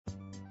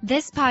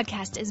This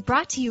podcast is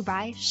brought to you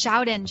by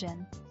Shout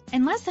Engine.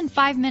 In less than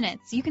 5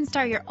 minutes, you can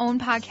start your own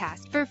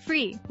podcast for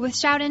free with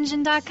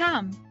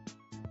shoutengine.com.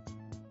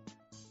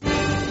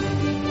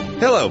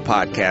 Hello,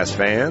 podcast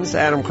fans.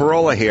 Adam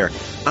Carolla here.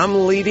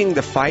 I'm leading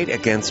the fight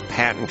against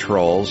patent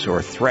trolls who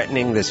are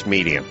threatening this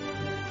medium.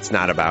 It's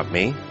not about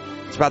me.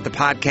 It's about the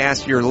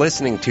podcast you're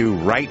listening to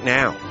right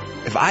now.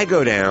 If I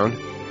go down,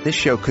 this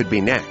show could be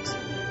next.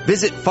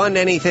 Visit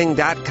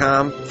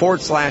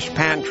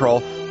fundanything.com/patent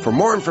troll for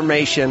more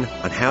information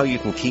on how you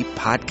can keep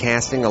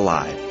podcasting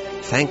alive.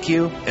 Thank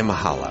you and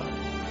mahalo.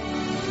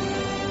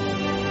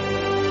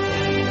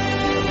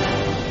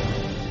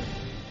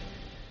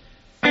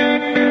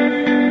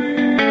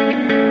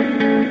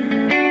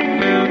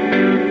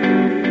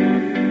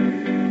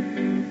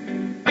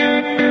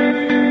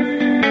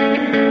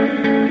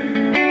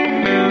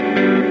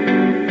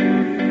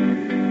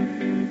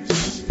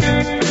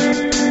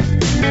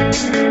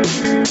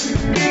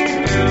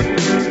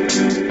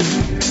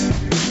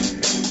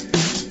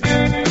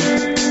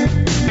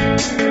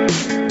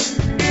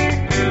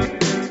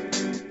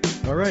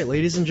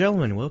 Ladies and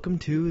gentlemen, welcome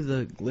to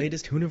the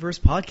latest Hooniverse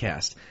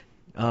podcast.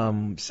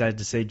 Sad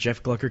to say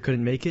Jeff Glucker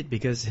couldn't make it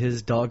because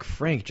his dog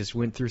Frank just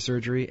went through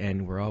surgery,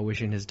 and we're all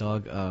wishing his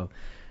dog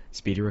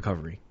speedy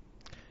recovery.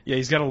 Yeah,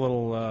 he's got a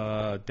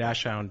little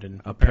dachshund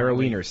and a pair of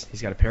wieners.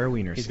 He's got a pair of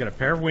wieners. He's got a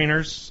pair of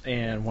wieners,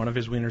 and one of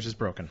his wieners is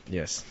broken.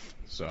 Yes.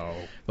 So,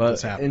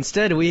 but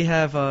instead we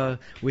have a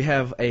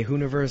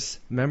Hooniverse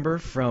member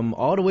from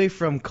all the way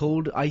from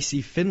cold,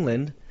 icy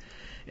Finland.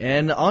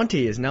 And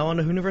Auntie is now on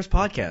the Hooniverse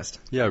podcast.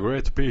 Yeah,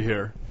 great to be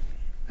here.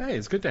 Hey,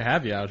 it's good to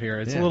have you out here.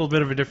 It's a little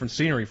bit of a different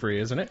scenery for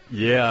you, isn't it?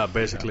 Yeah,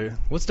 basically. Yeah.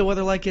 What's the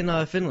weather like in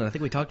Finland? I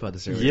think we talked about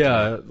this earlier.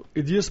 Yeah,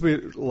 it used to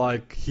be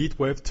like heat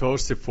wave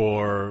toasty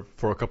for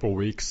a couple of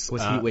weeks.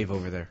 What's heat wave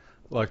over there?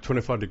 Like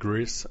 25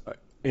 degrees.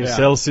 In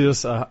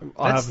Celsius,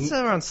 That's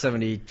around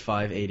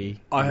 75, 80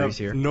 degrees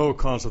here. I have no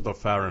concept of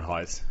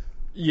Fahrenheit.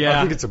 Yeah.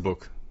 I think it's a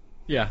book.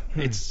 Yeah,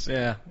 it's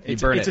a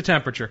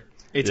temperature.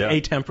 It's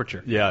a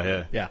temperature.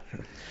 Yeah.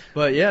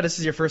 But yeah, this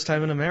is your first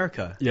time in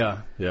America. Yeah.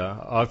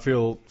 I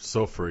feel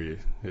so free.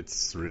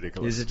 It's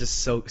ridiculous. Is it just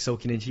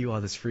soaking into you all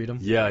this freedom?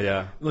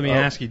 Yeah. Let me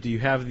ask you, do you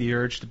have the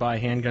urge to buy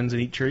handguns and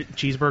eat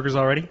cheeseburgers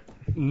already?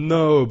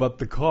 No, but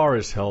the car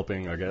is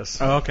helping, I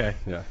guess. Oh, okay.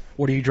 Yeah.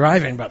 What are you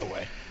driving, by the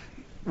way?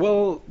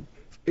 Well,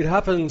 it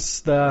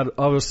happens that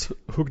I was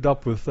hooked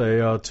up with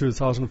a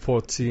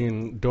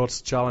 2014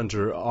 Dodge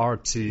Challenger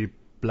RT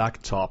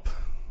Blacktop.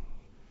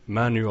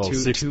 Manual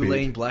 6-speed.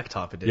 Two-lane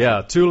blacktop edition.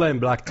 Yeah,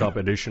 2-lane blacktop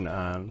edition.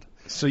 And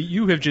so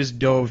you have just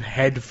dove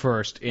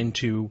headfirst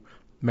into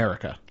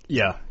America.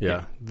 Yeah.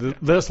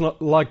 There's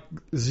not like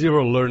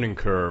zero learning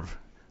curve,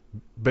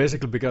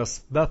 basically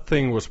because that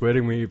thing was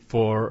waiting me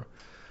for.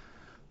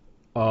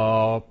 We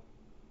had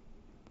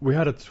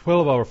a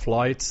 12-hour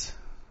flight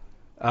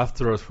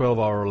after a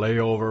 12-hour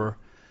layover,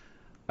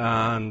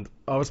 and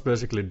I was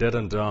basically dead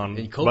and done.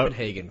 In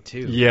Copenhagen,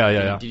 too.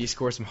 Yeah. Did you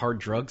score some hard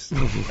drugs?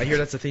 I hear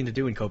that's a thing to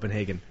do in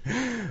Copenhagen.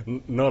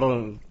 Not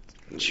on...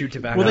 Chew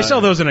tobacco. Well, they sell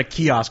those in a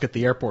kiosk at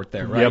the airport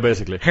there, right? Yeah,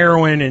 basically.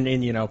 Heroin and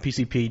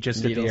PCP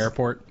just Needles. at the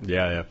airport.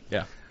 Yeah.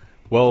 Yeah.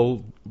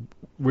 Well,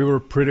 we were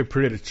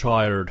pretty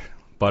tired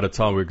by the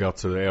time we got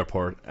to the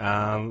airport,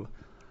 and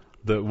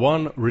the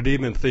one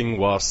redeeming thing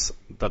was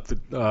that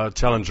the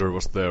Challenger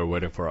was there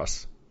waiting for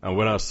us. And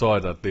when I saw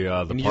it at the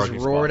and you parking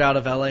just roared spot,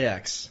 out of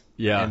LAX.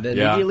 Yeah. And then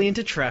immediately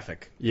into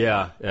traffic.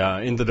 Yeah,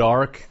 in the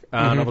dark.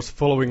 And I was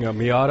following a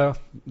Miata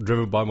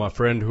driven by my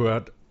friend who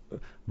had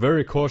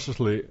very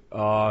cautiously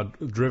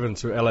driven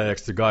to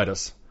LAX to guide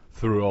us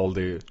through all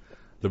the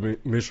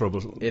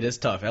miserable... It is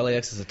tough.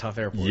 LAX is a tough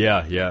airport.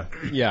 Yeah.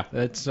 Yeah,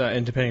 that's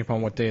and depending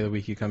upon what day of the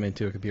week you come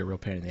into, it could be a real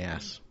pain in the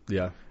ass.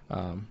 Yeah.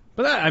 But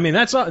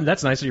that's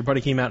nice that your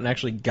buddy came out and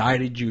actually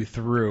guided you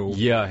through.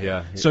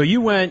 Yeah. So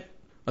you went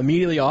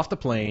immediately off the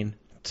plane,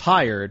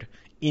 tired,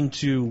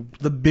 into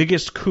the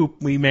biggest coupe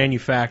we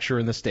manufacture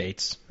in the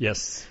States.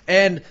 Yes.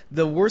 And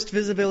the worst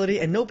visibility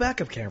and no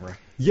backup camera.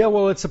 Yeah,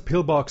 well, it's a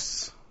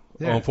pillbox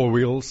on 4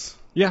 wheels.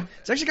 Yeah.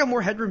 It's actually got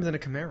more headroom than a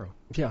Camaro.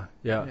 Yeah.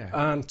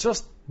 And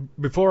just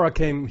before I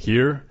came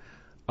here,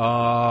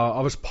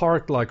 I was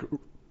parked I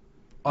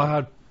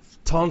had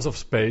tons of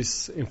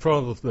space in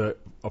front of the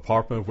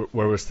apartment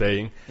where we're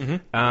staying. Mm-hmm.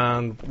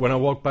 And when I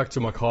walked back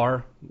to my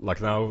car, like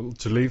now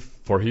to leave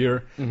for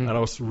here, and I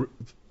was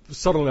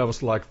suddenly I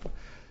was like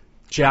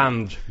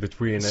jammed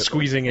between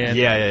squeezing in.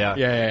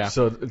 Yeah.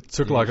 So it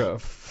took like a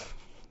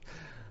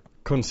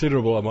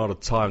considerable amount of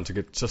time to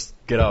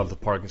get out of the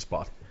parking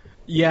spot.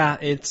 Yeah,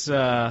 it's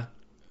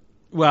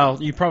well,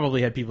 you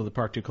probably had people that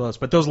park too close,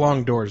 but those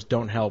long doors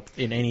don't help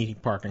in any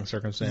parking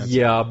circumstance.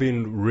 Yeah, I've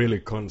been really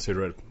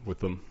considerate with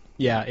them.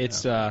 Yeah,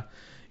 it's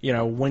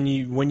when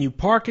you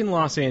park in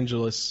Los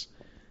Angeles,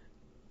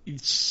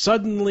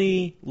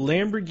 suddenly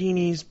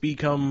Lamborghinis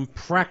become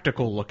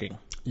practical looking.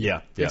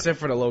 Yeah. Except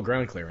for the low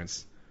ground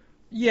clearance.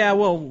 Yeah,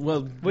 well,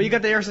 Well, you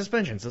got the air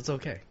suspension, so it's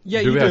okay. yeah,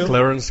 Do you we do. have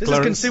clearance? This is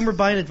consumer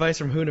buying advice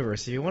from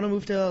Hooniverse. If you want to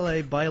move to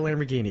LA, buy a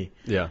Lamborghini.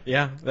 Yeah.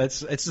 Yeah,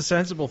 it's a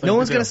sensible thing. No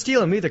one's to going do. to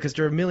steal them either because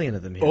there are a million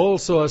of them here.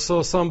 Also, I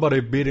saw somebody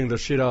beating the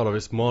shit out of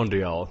his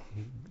Mondial.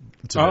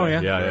 today. Oh,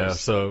 yeah? Yeah.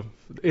 So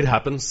it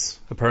happens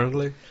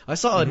apparently. I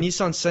saw a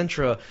Nissan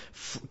Sentra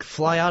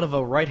fly out of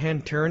a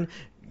right-hand turn,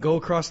 go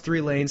across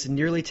 3 lanes, and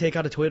nearly take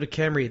out a Toyota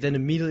Camry, then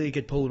immediately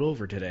get pulled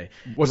over today.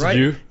 Was it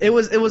you? It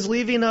was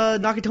leaving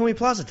Nakatomi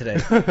Plaza today.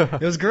 It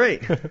was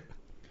great.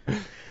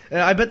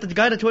 I bet the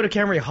guy in the Toyota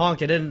Camry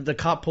honked, and then the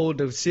cop pulled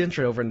the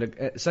Sentra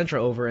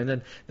over, and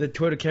then the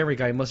Toyota Camry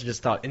guy must have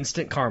just thought,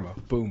 instant karma,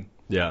 boom.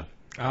 Yeah.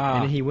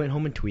 And then he went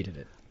home and tweeted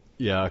it.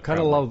 Yeah. I kind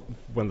of love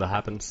when that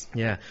happens.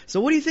 Yeah.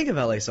 So what do you think of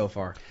LA so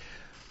far?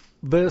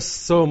 There's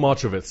so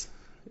much of it.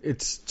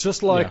 It's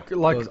just like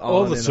Goes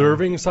all on the and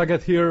servings I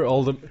get here,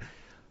 all the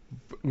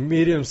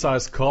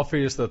medium-sized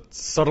coffees that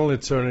suddenly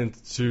turn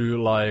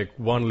into like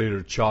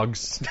 1-liter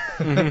chugs.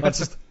 That's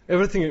just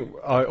everything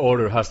I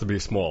order has to be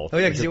small. Oh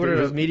yeah, because you ordered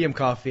a medium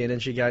coffee, and then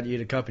she got you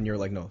the cup, and you were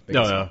like, no.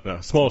 No,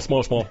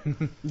 small.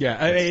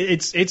 Yeah,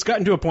 it's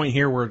gotten to a point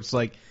here where it's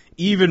like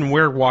even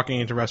we're walking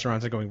into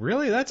restaurants and going,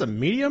 really, that's a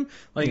medium?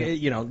 Like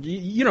you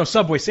know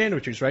Subway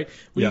sandwiches, right?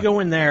 When you go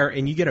in there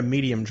and you get a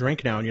medium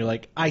drink now, and you're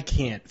like, I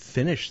can't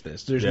finish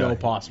this. There's no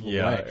possible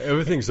way.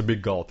 Everything's a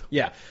big gulp.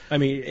 Yeah, I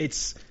mean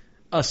it's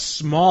a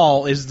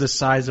small is the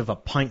size of a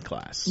pint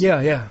glass.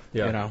 Yeah.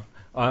 You know,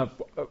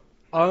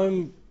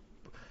 I'm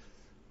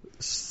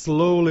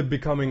slowly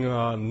becoming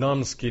a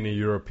non-skinny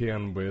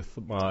European with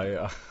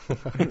my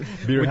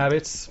beer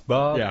habits,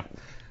 but Yeah.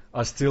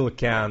 I still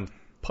can't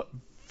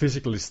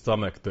physically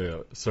stomach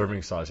the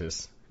serving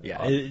sizes.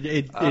 yeah,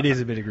 it is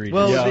a bit egregious.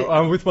 Well, Yeah, the-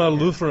 I'm with my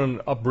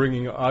Lutheran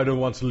upbringing. I don't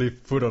want to leave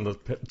food on the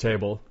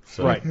table.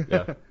 So, Right.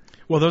 Yeah.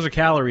 well, those are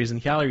calories,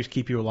 and calories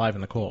keep you alive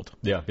in the cold.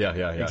 Yeah.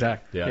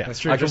 Exactly. Yeah. Yeah, that's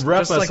true. I can Just-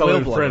 wrap just like myself whale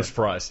in blubber. French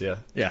fries. Yeah.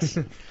 Yes.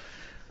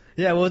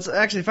 Yeah, well, it's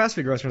actually fast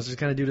food restaurants just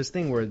kind of do this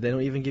thing where they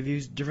don't even give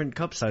you different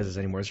cup sizes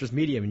anymore. It's just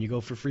medium, and you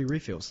go for free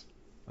refills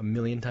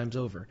 1,000,000 times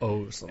over.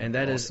 Oh, And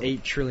that is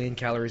 8 trillion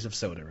calories of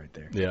soda right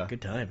there. Yeah.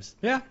 Good times.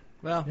 Yeah.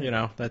 Well, you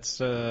know, that's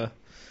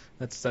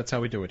how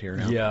we do it here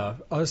now. Yeah,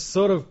 I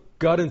sort of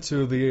got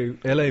into the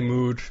LA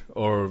mood,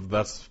 or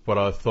that's what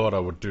I thought I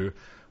would do,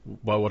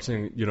 by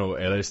watching,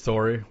 LA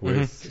Story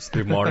with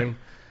Steve Martin,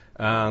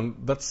 and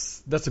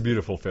that's a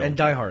beautiful film. And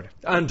Die Hard.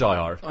 And Die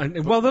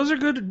Hard. Well, those are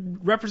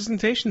good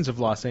representations of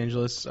Los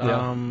Angeles.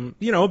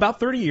 Yeah. About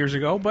 30 years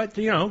ago, but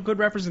good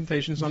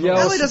representations on Yeah, the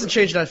I LA doesn't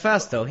change that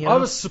fast, though. You know? I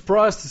was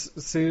surprised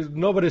to see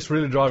nobody's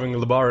really driving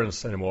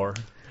LeBarons anymore.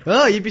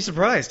 Oh, you'd be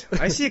surprised.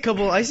 I see a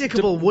couple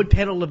wood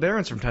panel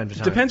LeBarons from time to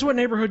time. Depends what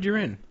neighborhood you're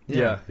in.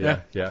 Yeah.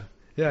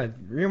 Yeah,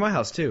 near my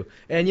house too.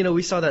 And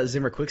we saw that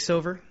Zimmer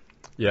Quicksilver,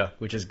 Yeah.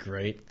 which is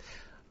great.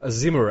 A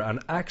Zimmer, an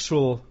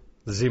actual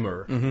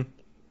Zimmer. Mm-hmm.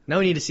 Now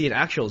we need to see an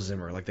actual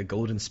Zimmer, like the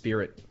Golden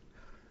Spirit.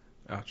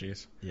 Oh,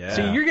 jeez. Yeah.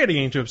 See, you're getting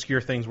into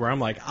obscure things where I'm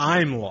like,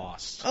 I'm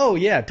lost. Oh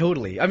yeah,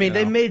 totally. I mean,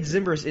 Yeah. they made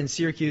Zimmers in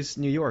Syracuse,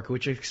 New York,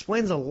 which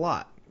explains a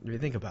lot if you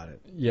think about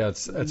it. Yeah,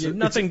 it's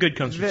Nothing good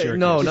comes from ve- Syracuse.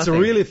 no, It's nothing. a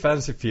really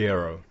fancy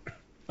Fiero.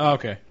 Oh,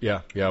 okay.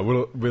 Yeah.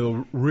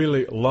 With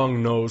really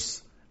long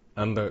nose,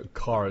 and the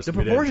car is The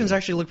mid-engine. proportions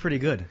actually look pretty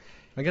good.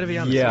 I gotta be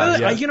honest. Yeah.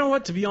 Well, you know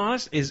what? To be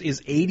honest, is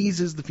 80s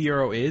as the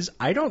Fiero is,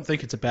 I don't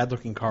think it's a bad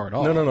looking car at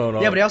all.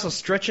 No. Yeah, but they also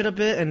stretch it a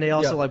bit, and they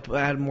also Yeah.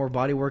 add more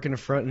body work in the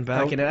front and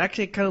back, Now, and it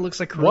actually kind of looks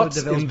like Corolla What's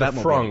DeVille's in the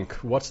Batmobile. frunk?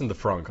 What's in the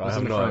frunk? I What's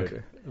have in the no frunk?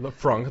 idea.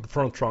 The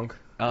front trunk.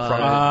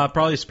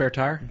 Probably a spare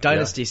tire.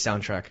 Dynasty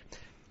soundtrack.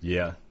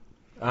 Yeah,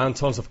 and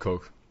tons of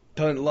coke.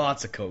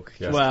 Lots of coke.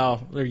 Yes.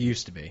 Well, there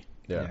used to be.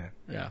 Yeah.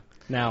 Yeah.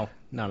 Now,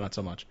 not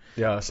so much.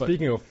 Yeah.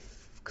 Speaking of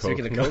coke,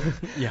 Speaking of coke,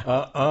 Yeah.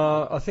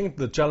 I think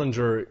the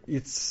Challenger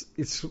it's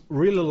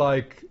really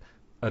like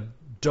a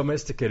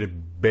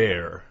domesticated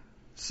bear,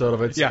 sort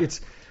of. It's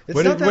it's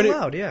when not it- that when it-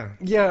 loud. Yeah.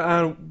 Yeah,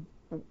 and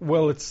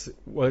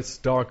it's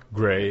dark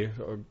gray,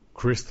 or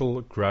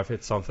crystal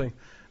graphite something.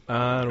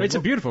 And It's a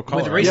beautiful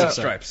color. With racing Yeah.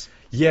 stripes.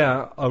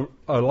 Yeah,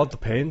 I love the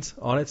paint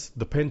on it.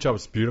 The paint job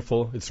is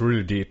beautiful. It's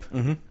really deep.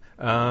 Mm-hmm.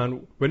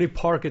 And when you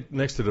park it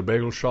next to the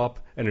bagel shop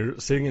and you're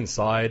sitting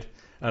inside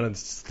and it's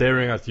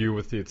staring at you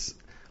with its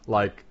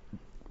like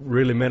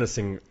really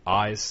menacing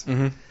eyes,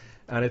 Mm-hmm.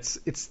 and it's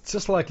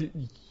just like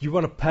you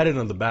want to pat it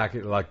on the back,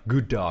 like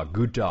good dog,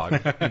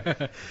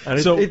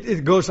 and So-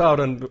 it goes out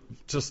and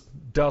just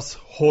does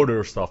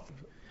hoarder stuff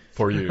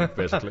for you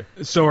basically.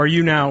 So are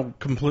you now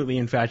completely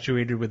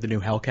infatuated with the new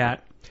Hellcat?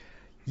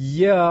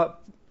 Yeah.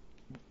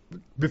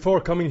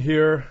 Before coming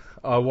here,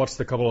 I watched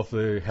a couple of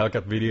the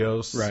Hellcat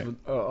videos, Right.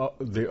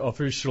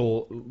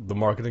 the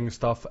marketing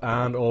stuff,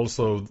 and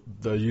also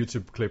the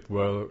YouTube clip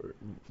where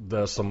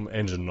there's some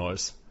engine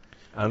noise,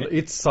 and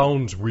it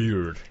sounds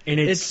weird. And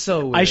It's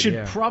so weird, I should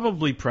yeah.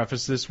 probably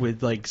preface this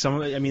with like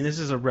this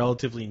is a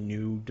relatively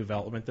new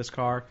development, this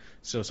car,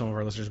 so some of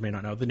our listeners may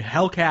not know. The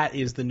Hellcat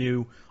is the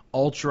new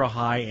ultra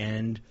high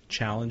end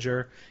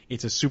Challenger.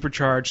 It's a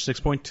supercharged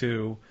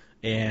 6.2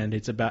 and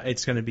it's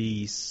going to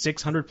be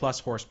 600 plus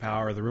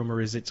horsepower. The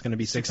rumor is it's going to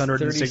be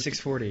 630,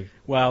 640.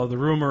 Well, the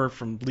rumor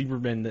from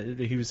Lieberman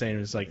that he was saying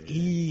was like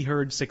he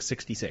heard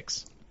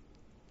 666.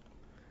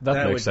 That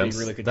makes would sense. be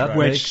really good. That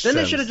try. makes Then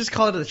they sense. should have just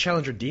called it the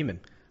Challenger Demon.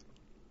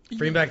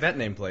 Bring back that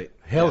nameplate.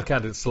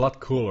 Hellcat is a lot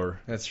cooler.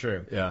 That's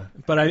true. Yeah.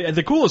 But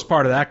the coolest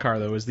part of that car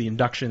though is the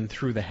induction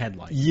through the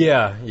headlight.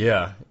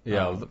 Yeah.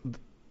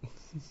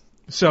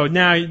 So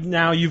now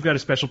you've got a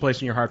special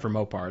place in your heart for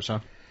Mopars, huh?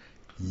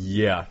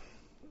 Yeah.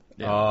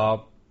 Yeah.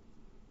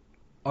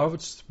 I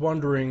was just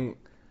wondering,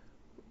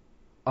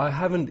 I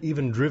haven't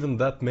even driven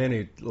that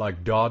many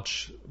like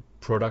Dodge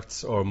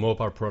products or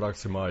Mopar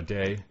products in my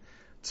day.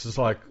 It's just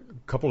like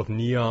a couple of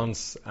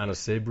Neons and a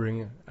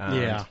Sebring. And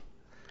Yeah.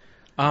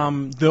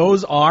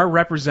 Those are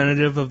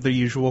representative of the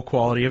usual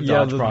quality of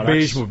Dodge the products.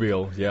 beige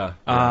mobile. Yeah.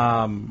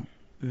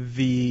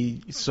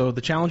 So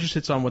the Challenger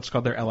sits on what's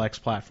called their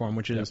LX platform,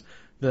 which is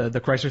the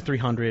Chrysler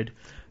 300,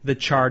 the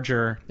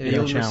Charger, The and the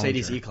old Challenger.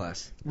 Mercedes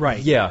E-Class. Right.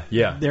 Yeah.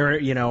 They're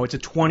it's a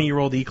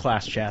 20-year-old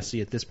E-Class chassis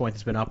at this point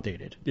that's been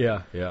updated.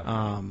 Yeah.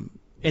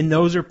 And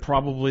those are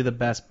probably the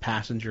best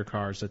passenger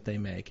cars that they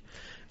make.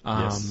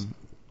 Yes.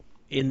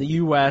 In the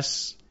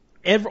U.S.,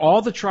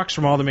 all the trucks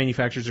from all the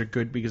manufacturers are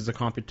good because the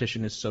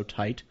competition is so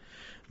tight.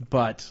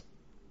 But,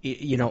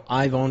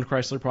 I've owned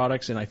Chrysler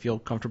products, and I feel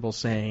comfortable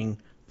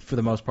saying, for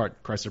the most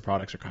part, Chrysler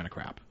products are kind of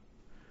crap.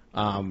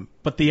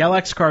 But the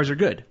LX cars are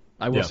good.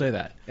 I will say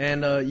that.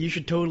 And you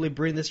should totally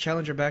bring this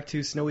Challenger back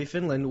to snowy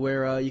Finland,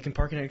 where you can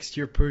park it next to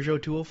your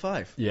Peugeot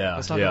 205. Yeah.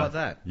 Let's talk about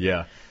that.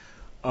 Yeah.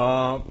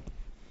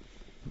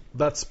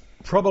 That's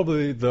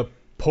probably the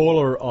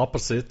polar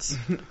opposite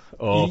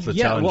of the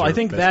Challenger. Well, I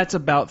think that's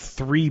about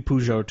 3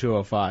 Peugeot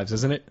 205s,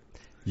 isn't it?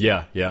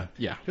 Yeah.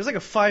 There's like a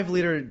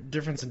 5-liter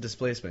difference in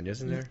displacement,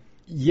 isn't there?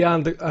 Yeah,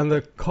 and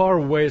the car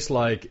weighs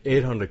like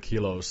 800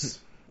 kilos.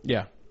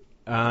 Yeah.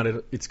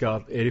 And it's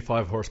got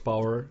 85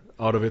 horsepower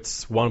out of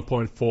its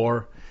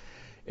 1.4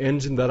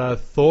 engine that I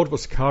thought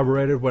was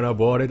carbureted when I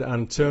bought it,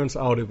 and turns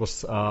out it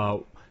was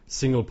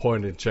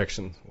single-point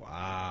injection.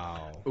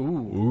 Wow.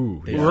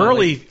 Ooh. Yeah.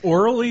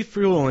 Early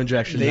fuel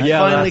injection. They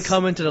finally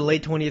come into the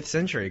late 20th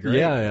century. Great.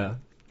 Yeah.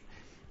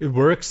 It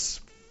works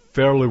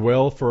fairly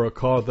well for a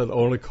car that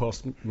only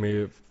cost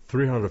me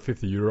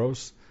 350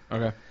 euros.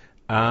 Okay.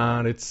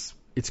 And it's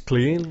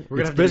clean. We're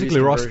gonna It's have to do these basically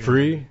conversions.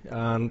 rust-free,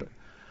 and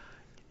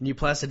You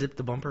plastic dip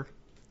the bumper.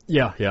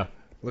 yeah.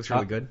 Looks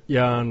really good.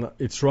 Yeah, and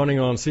it's running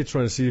on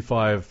Citroen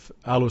C5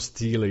 Alu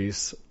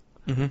Steelies,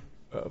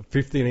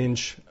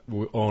 15-inch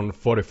on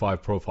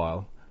 45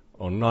 profile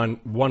on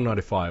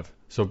 195.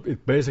 So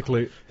it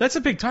basically, That's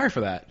a big tire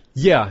for that.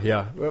 yeah.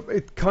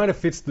 It kind of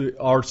fits the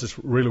arches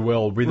really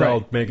well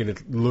without Right. making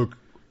it look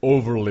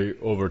overly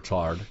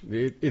overtired.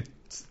 It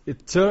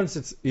turns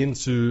it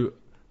into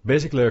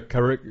basically a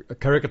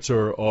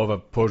caricature of a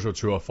Peugeot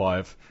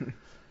 205.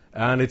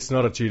 And it's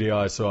not a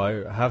GDI, so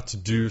I have to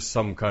do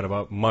some kind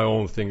of my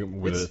own thing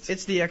with it.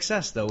 It's the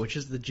XS, though, which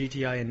is the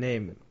GTI in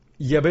name.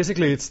 Yeah,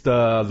 basically it's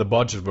the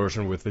budget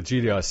version with the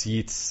GDI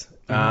seats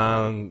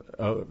and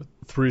a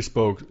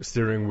 3-spoke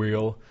steering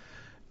wheel,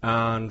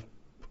 and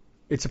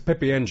it's a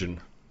peppy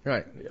engine.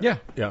 Right. Yeah.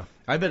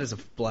 I bet it's a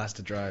blast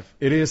to drive.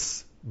 It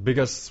is,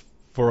 because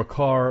for a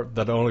car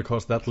that only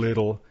costs that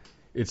little,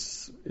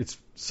 it's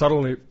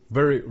suddenly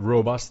very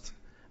robust,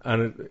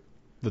 and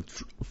the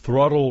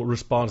throttle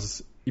response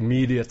is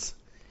immediate.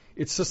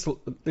 It's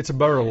a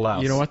barrel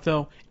laugh. You know what,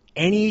 though?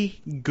 Any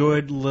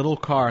good little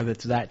car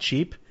that's that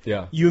cheap,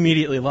 Yeah. you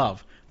immediately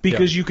love.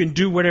 Because you can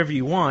do whatever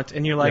you want,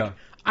 and you're like, Yeah.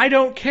 I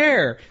don't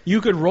care. You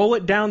could roll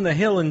it down the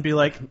hill and be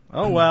like,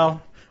 oh,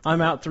 well,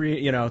 I'm out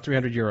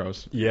 300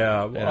 euros.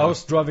 Yeah, Yeah. I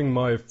was driving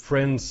my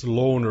friend's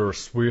loaner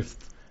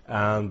Swift,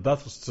 and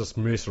that was just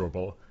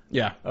miserable.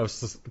 Yeah.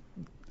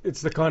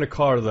 It's the kind of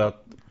car that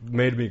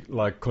made me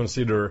like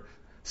consider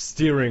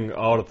steering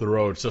out of the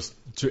road just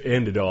to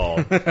end it all.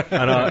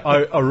 And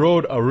I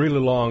rode a really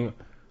long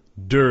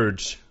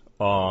dirge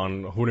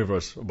on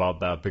Universe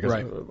about that, because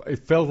Right.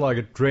 it felt like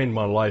it drained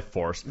my life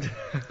force,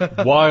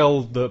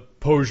 while the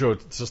Peugeot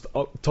just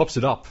tops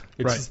it up.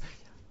 It's Right. just,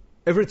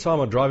 every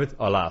time I drive it,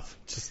 I laugh.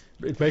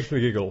 It makes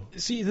me giggle.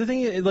 See, the thing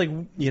is,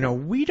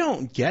 we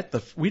don't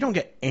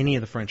get any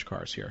of the French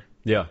cars here.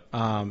 Yeah.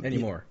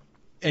 Anymore.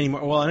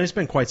 Well, and it's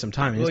been quite some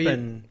time. It's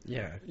been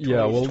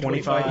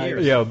 25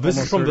 years. Yeah, this Almost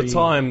is from 30. the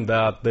time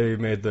that they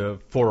made the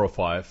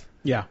 405.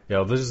 Yeah.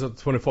 Yeah, this is a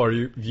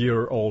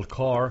 24-year-old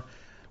car,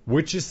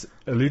 which is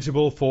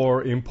eligible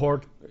for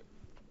import,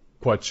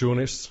 quite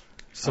soonish.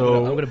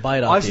 So I'm gonna buy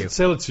it off I you. should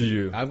sell it to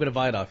you, I'm going to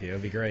buy it off you.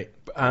 It'd be great.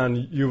 and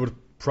you would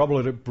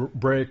probably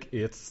break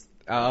it.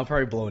 I'll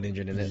probably blow an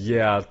engine in it.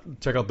 Yeah,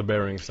 check out the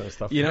bearings and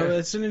stuff.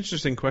 It's an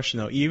interesting question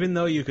though. Even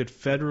though you could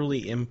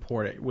federally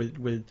import it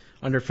with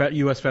under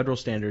U.S. federal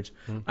standards,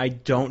 I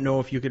don't know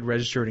if you could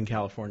register it in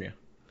California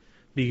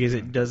because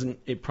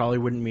it probably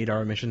wouldn't meet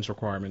our emissions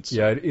requirements.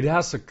 Yeah, it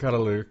has a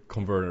catalytic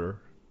converter.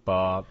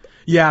 But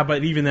Yeah,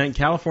 but even then,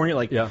 California,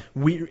 like Yeah.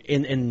 we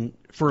in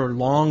for a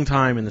long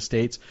time in the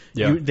states,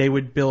 Yeah. they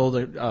would build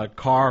a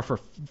car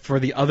for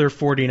the other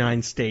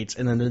 49 states,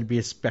 and then there'd be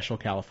a special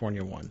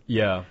California one.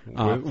 yeah,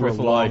 For a with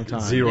long like time.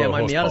 0 Yeah,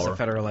 my Miata's a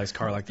horsepower. federalized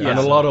car like that. And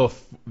a so- lot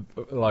of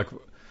like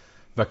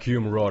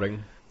vacuum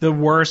rotting. The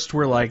worst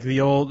were like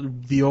the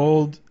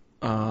old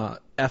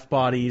F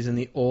bodies and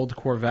the old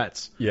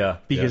Corvettes. Yeah,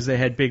 Because they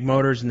had big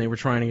motors and they were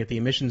trying to get the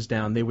emissions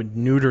down, they would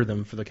neuter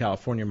them for the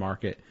California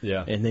market.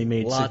 Yeah. And they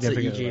made Lots of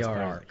significantly less EGR.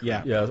 power.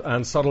 Yeah. yeah,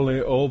 and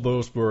suddenly all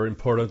those were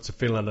imported to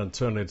Finland and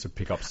turned into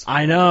pickups.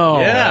 I know.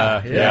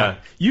 Yeah.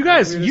 You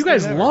guys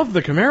Weirdest thing ever. love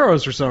the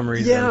Camaros for some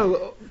reason. Yeah,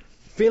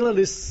 Finland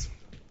is,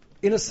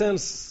 in a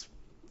sense,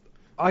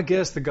 I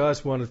guess the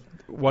guys want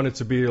it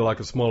to be like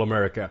a small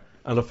America.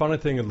 And the funny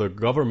thing is the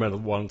government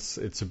wants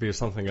it to be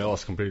something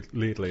else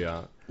completely.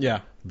 Yeah.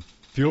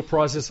 Fuel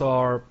prices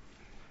are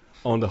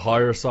on the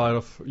higher side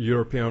of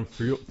European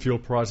fuel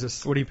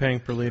prices. What are you paying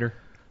per liter?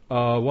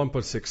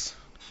 1.6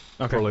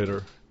 Okay. per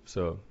liter.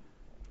 So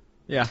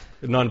Yeah.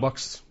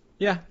 $9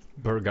 Yeah.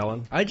 per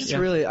gallon. I just Yeah.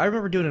 I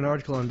remember doing an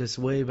article on this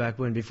way back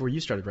when, before you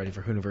started writing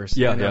for Hooniverse.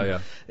 Yeah,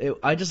 And, yeah.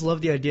 I just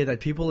love the idea that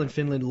people in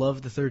Finland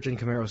love the third-gen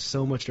Camaro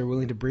so much they're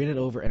willing to bring it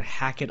over and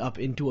hack it up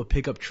into a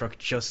pickup truck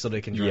just so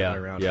they can drive Yeah, it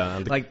around. yeah,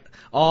 and the- like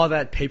all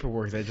that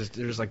paperwork they're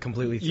just like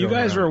completely. You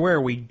thrown guys are around.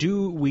 aware we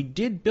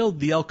did build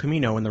the El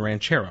Camino and the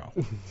Ranchero.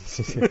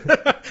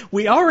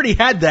 We already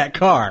had that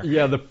car.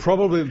 Yeah, they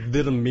probably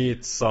didn't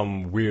meet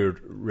some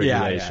weird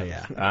Yeah, regulations.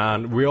 yeah.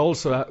 And we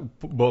also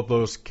bought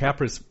those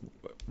Caprice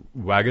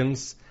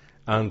wagons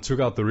and took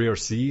out the rear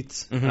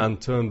seats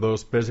and turned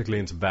those basically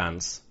into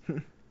vans.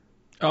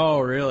 Oh,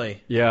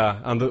 really? Yeah,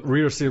 and the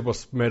rear seat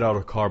was made out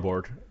of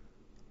cardboard.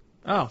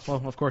 Oh,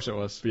 well, of course it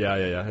was. Yeah.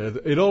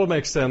 It all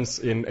makes sense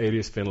in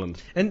 80s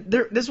Finland. And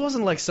this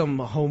wasn't like some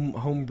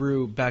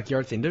homebrew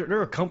backyard thing.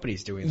 There are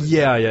companies doing this.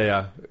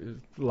 Yeah.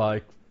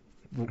 Like,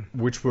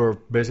 which were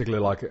basically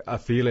like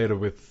affiliated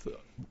with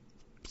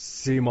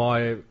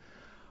semi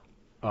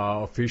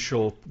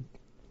official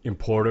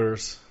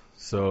importers.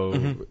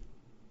 So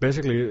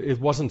basically, it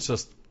wasn't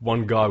just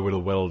one guy with a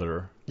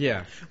welder.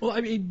 Yeah. Well,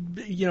 I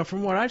mean,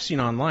 from what I've seen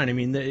online, I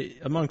mean,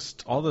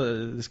 amongst all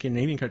the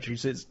Scandinavian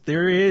countries,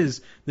 there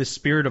is this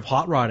spirit of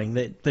hot rodding.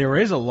 That there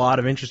is a lot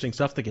of interesting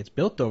stuff that gets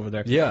built over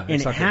there. Yeah, and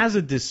exactly. it has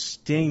a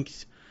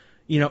distinct.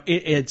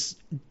 It's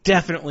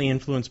definitely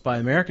influenced by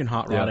American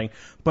hot rodding,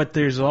 but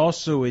there's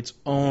also its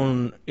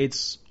own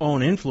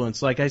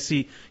influence. Like I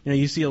see,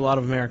 you see a lot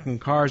of American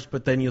cars,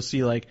 but then you'll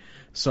see like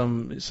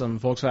some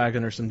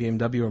Volkswagen or some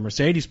BMW or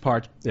Mercedes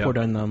parts put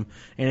on them,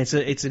 and it's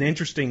an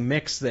interesting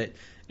mix that,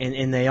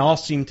 and they all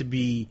seem to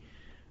be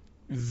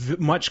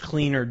much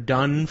cleaner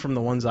done from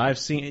the ones I've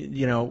seen,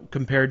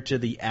 compared to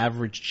the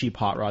average cheap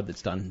hot rod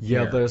that's done.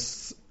 Yeah, here.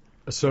 there's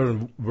a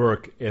certain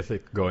work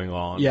ethic going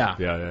on.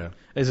 Yeah.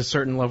 There's a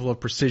certain level of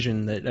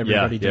precision that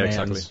everybody demands.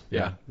 Exactly.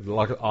 Yeah,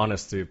 like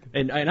honesty.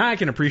 And I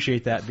can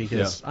appreciate that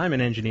because I'm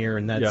an engineer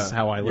and that's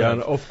how I live. Yeah,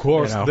 and of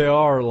course you know. they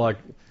are like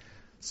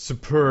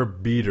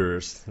superb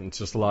beaters and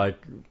just like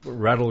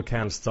rattle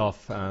can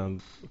stuff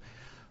and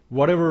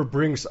whatever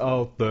brings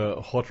out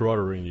the hot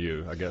rodder in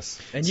you, I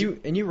guess. And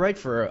you write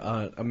for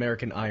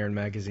American Iron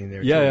magazine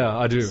there. Yeah, too. yeah,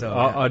 I do. So,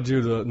 I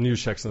do the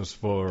news sections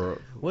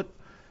for.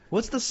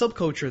 What's the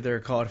subculture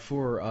there called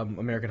for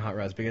American hot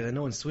rods? Because I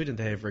know in Sweden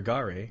they have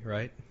Regari,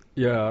 right?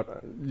 Yeah,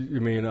 you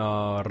mean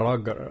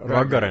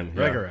raggaren?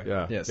 Raggaren.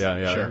 Yeah, Yes,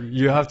 yeah. sure.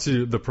 You have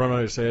to. The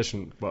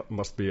pronunciation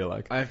must be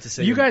like. I have to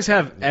say You guys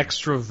have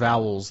extra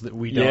vowels that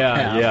we don't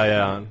have.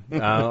 Yeah.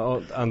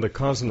 And the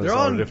consonants they're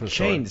are on different.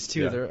 chains sorts.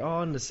 too. Yeah. They're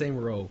on the same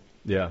row.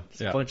 Yeah.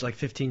 It's a bunch like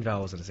 15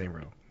 vowels in the same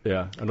row.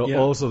 Yeah, and Yeah.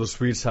 also the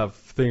Swedes have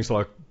things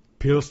like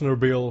Pilsner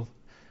Bill,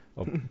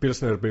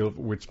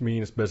 which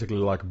means basically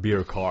like a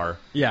beer car.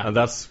 Yeah. And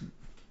that's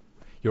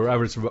your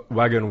average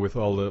wagon with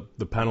all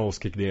the panels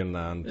kicked in,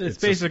 and It's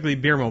just- basically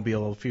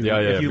Beermobile if you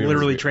Beermobile.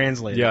 literally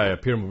translate it. yeah,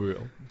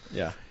 Beermobile.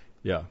 Yeah.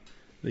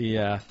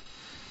 Yeah.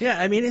 Yeah,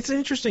 I mean, it's an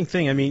interesting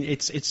thing. I mean,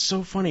 it's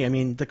so funny. I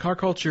mean, the car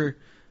culture,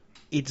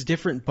 it's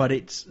different, but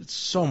it's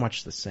so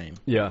much the same.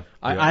 Yeah.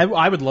 I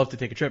would love to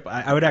take a trip.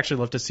 I would actually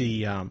love to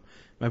see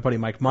my buddy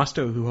Mike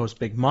Musto, who hosts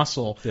Big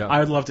Muscle. Yeah. I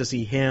would love to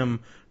see him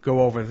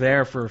go over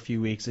there for a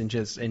few weeks and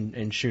just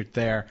and shoot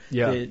there.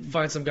 Yeah.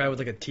 Find some guy with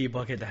like a T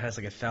bucket that has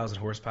like 1,000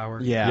 horsepower.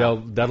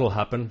 Yeah, that'll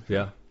happen.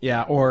 Yeah.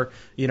 Yeah, or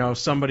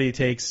somebody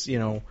takes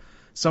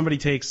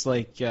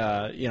like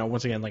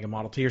once again like a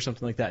Model T or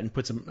something like that and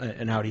puts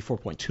an Audi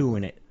 4.2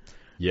 in it.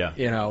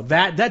 Yeah.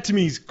 That to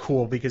me is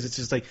cool because it's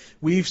just like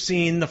we've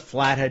seen the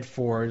flathead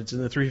Fords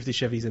and the 350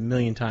 Chevys a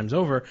million times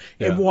over,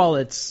 and while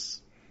it's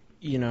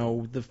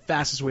the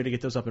fastest way to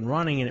get those up and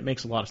running and it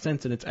makes a lot of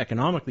sense and it's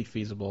economically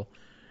feasible,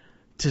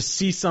 to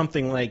see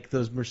something like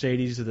those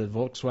Mercedes or the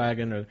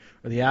Volkswagen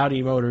or the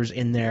Audi motors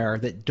in there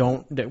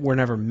that were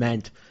never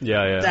meant,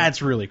 Yeah.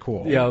 that's really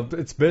cool. Yeah,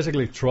 it's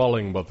basically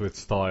trolling but with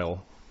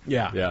style.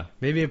 Yeah. Yeah.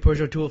 Maybe a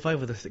Peugeot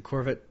 205 with a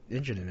Corvette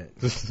engine in it.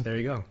 There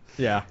you go.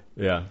 Yeah.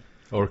 Yeah.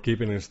 Or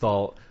keeping in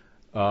style.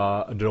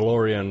 a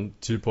DeLorean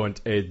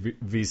 2.8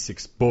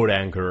 V6 boat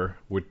anchor,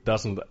 which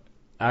doesn't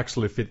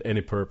actually fit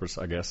any purpose,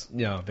 I guess.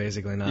 No,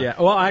 basically not. Yeah.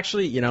 Well,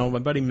 actually, my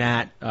buddy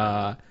Matt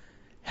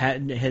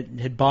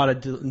had bought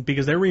it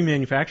because they're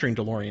remanufacturing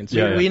DeLoreans.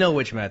 Yeah. We know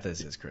which Matt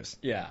this is, Chris.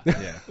 Yeah.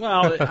 Yeah.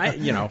 Well,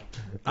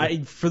 I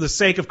for the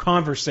sake of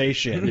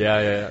conversation.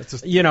 Yeah. It's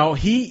just,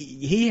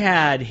 He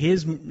had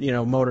his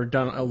motor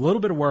done a little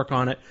bit of work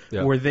on it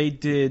where they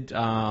did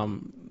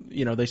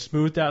they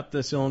smoothed out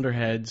the cylinder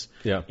heads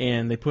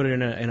and they put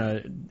it in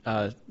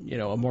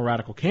a more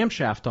radical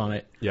camshaft on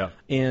it. Yeah.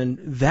 And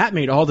that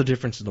made all the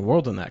difference in the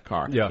world in that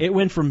car. Yeah. It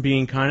went from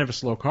being kind of a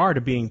slow car to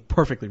being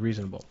perfectly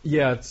reasonable.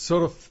 yeah, it's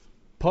sort of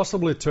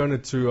possibly turned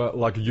into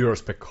like a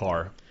Eurospec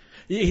car.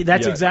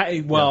 That's Yeah.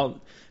 exactly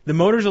the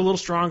motor's a little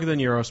stronger than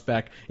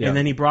Eurospec, Yeah. and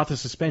then he brought the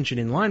suspension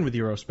in line with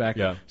Eurospec,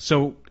 Yeah.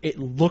 so it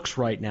looks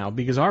right now,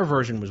 because our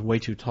version was way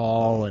too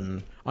tall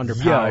and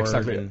underpowered. Yeah,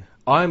 exactly. And,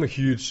 I'm a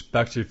huge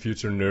Back to the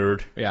Future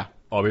nerd, yeah.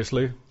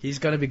 obviously. He's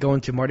going to be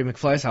going to Marty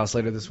McFly's house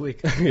later this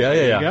week. yeah.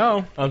 There you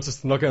go. I'm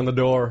just knocking on the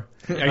door.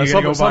 Are And you going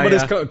to go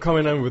somebody's by,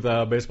 coming in with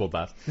a baseball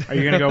bat. are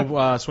you going to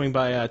go swing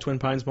by Twin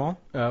Pines Mall?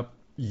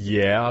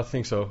 Yeah, I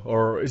think so.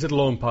 Or is it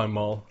Lone Pine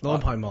Mall? Lone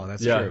Pine Mall,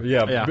 that's yeah, true.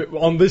 Yeah. but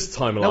on this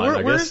timeline, Now,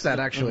 I where guess. is that,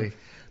 actually?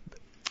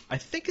 I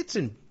think it's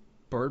in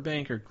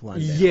Burbank or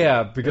Glendale.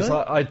 Yeah, because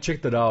Really? I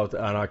checked it out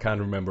and I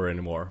can't remember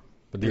anymore.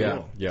 But yeah,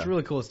 Cool. yeah. It's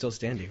really cool it's still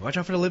standing. Watch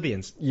out for the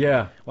Libyans.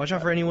 Yeah, Watch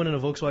out for anyone in a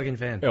Volkswagen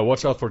fan. yeah.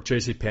 Watch out for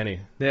J.C. Penney.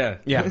 Yeah.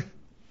 Yeah.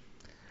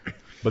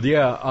 But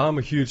yeah, I'm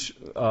a huge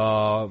fan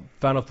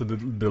of the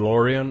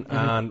DeLorean,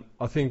 and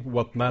I think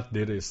what Matt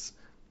did is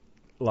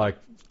like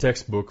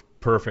textbook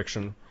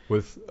perfection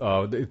with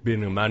it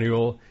being a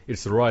manual.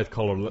 It's the right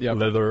color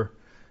leather.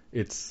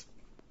 It's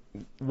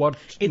what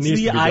It's needs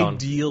the to be done.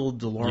 ideal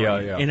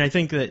DeLorean. Yeah. And I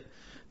think that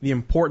the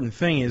important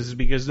thing is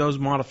because those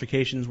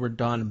modifications were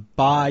done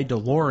by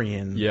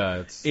DeLorean,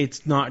 Yeah,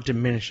 it's not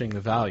diminishing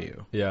the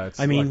value. yeah. It's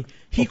I mean, like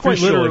he quite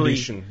official literally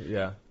edition.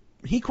 Yeah,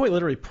 he quite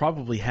literally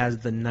probably has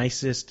the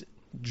nicest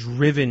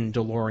driven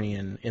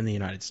DeLorean in the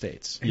United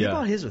States. He Yeah.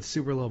 bought his with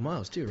super low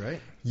miles, too,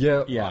 right?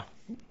 yeah. Yeah.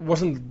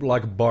 Wasn't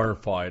like a barn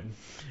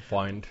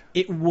find.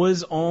 It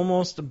was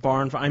almost a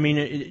barn. I mean,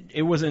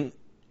 it wasn't.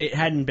 It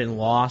hadn't been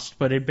lost,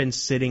 but it had been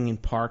sitting and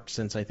parked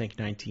since I think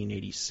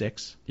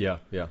 1986. Yeah,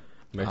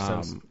 makes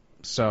sense.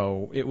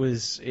 So it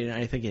was.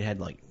 I think it had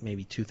like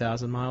maybe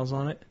 2,000 miles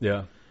on it.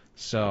 Yeah,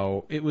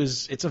 So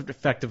it's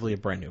effectively a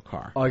brand new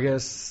car. I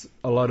guess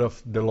a lot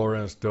of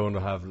DeLoreans don't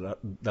have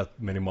that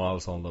many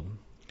miles on them.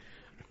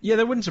 Yeah,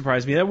 that wouldn't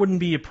surprise me. That wouldn't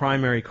be a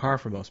primary car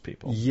for most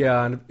people.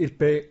 Yeah, and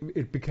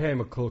it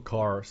became a cool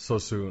car so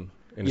soon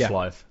in its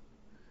life.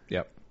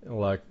 Yep.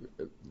 Like,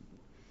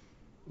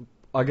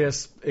 I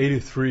guess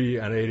 83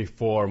 and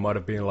 84 might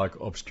have been like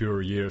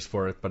obscure years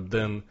for it, but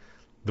then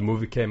the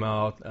movie came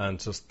out and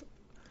just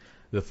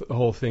the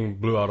whole thing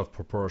blew out of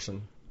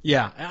proportion.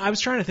 Yeah, I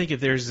was trying to think if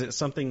there's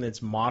something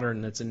that's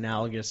modern that's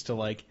analogous to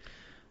like.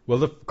 Well,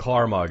 the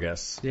Karma, I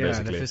guess. Yeah,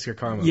 basically. the Fisker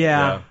Karma.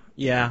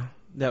 Yeah,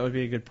 that would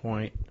be a good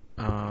point.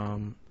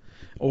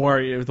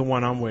 Or the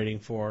one I'm waiting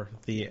for,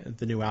 the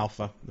new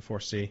Alpha, the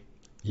 4C.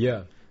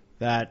 Yeah.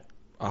 That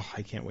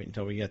I can't wait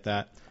until we get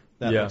that.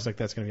 That looks like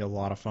that's going to be a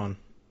lot of fun.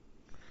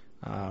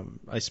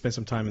 I spent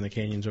some time in the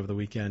canyons over the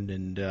weekend,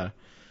 and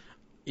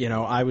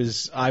I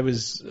was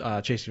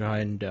chasing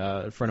behind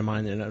a friend of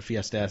mine in a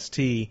Fiesta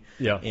ST.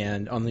 Yeah.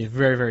 And on the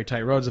very, very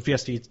tight roads, the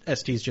Fiesta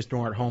ST is just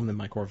more at home than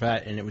my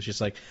Corvette, and it was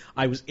just like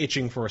I was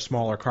itching for a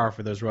smaller car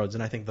for those roads,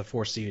 and I think the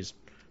 4C is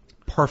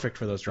perfect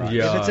for those drives.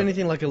 Yeah. If it's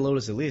anything like a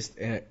Lotus Elise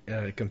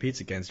it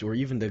competes against, or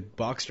even the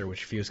Boxster,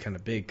 which feels kind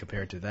of big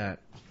compared to that,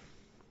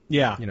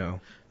 Yeah.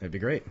 that'd be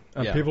great.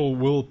 And Yeah. people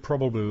will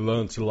probably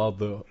learn to love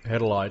the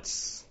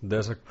headlights.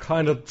 There's a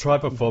kind of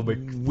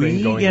tripophobic thing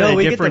We going get on. No, a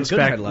we get different the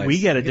good spec. headlights. We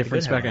get a We get the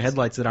different good spec of headlights.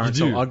 headlights that aren't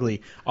You so do.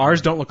 ugly.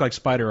 Ours don't look like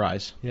spider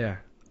eyes. Yeah.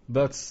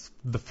 That's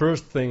the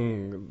first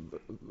time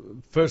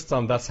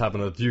that's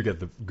happened that you get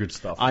the good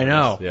stuff. I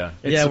know. Yeah.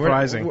 It's yeah,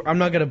 surprising. I'm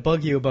not going to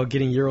bug you about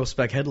getting Euro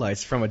spec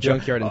headlights from a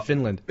junkyard in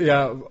Finland.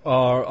 Yeah,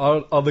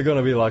 are they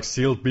gonna be like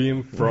sealed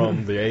beam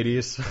from the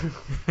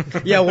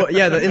 80s?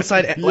 Yeah, the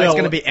inside light's well-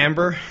 going to be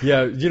amber.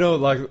 Yeah,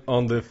 like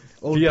on the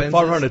Old Fiat Benzes?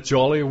 500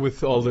 Jolly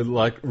with all the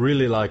like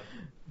really like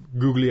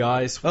googly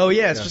eyes. Oh,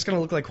 yeah, it's just going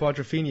to look like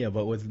Quadrophenia,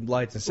 but with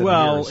lights instead of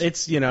Well, mirrors.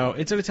 it's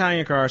an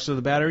Italian car, so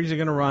the batteries are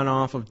going to run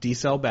off of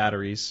D-cell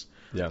batteries,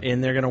 Yeah.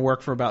 and they're going to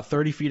work for about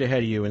 30 feet ahead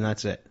of you, and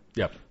that's it.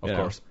 Yep, of You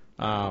know. course.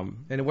 And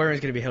the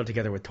wiring's going to be held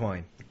together with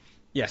twine.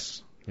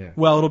 Yes. Yeah.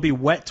 Well, it'll be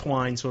wet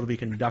twine, so it'll be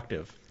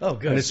conductive. Oh,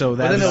 good. So but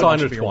that's then Designer it'll,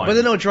 should be twine. but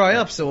then it'll dry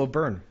up, so it'll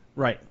burn.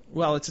 Right.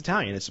 Well, it's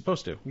Italian. It's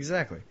supposed to.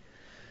 Exactly.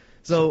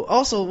 So,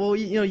 also,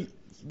 well,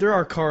 there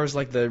are cars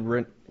like the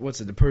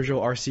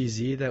Peugeot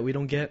RCZ that we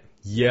don't get.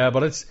 Yeah,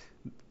 but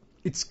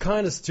it's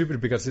kind of stupid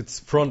because it's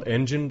front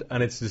engined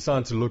and it's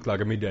designed to look like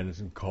a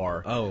mid-engine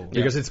car. Oh.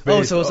 Because it's Oh,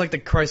 based so it's like the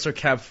Chrysler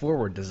cab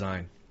forward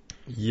design,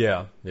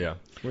 yeah.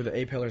 where the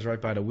A-pillar's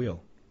right by the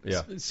wheel.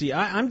 Yeah. See,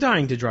 I'm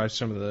dying to drive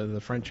some of the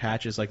French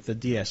hatches, like the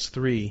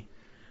DS3.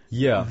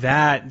 Yeah.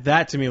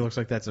 That to me looks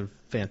like that's a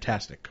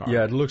fantastic car.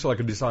 Yeah, it looks like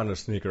a designer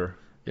sneaker.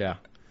 Yeah.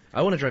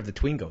 I want to drive the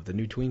Twingo, the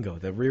new Twingo.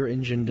 The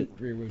rear-engined,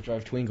 rear-wheel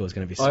drive Twingo is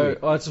going to be sweet.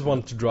 I just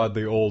want to drive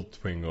the old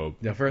Twingo.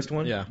 The first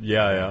one? Yeah.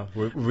 Yeah.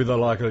 With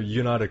a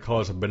United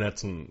Cars of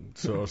Benetton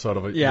sort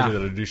of a Yeah.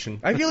 limited edition.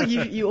 I feel like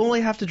you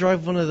only have to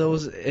drive one of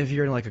those if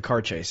you're in like a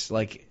car chase,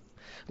 like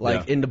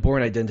Yeah. in the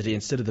Bourne Identity.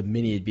 Instead of the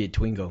Mini, it'd be a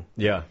Twingo,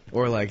 Yeah.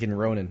 or like in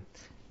Ronin.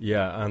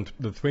 Yeah, and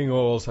the Twingo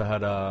also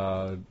had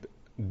a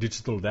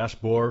digital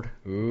dashboard.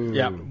 Ooh.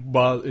 Yeah.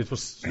 But it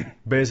was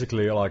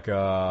basically like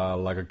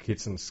a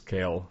kitchen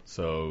scale,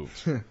 so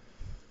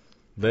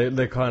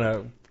they kind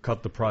of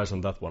cut the price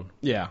on that one.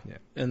 Yeah. Yeah.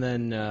 And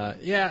then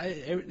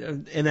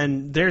and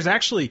then there's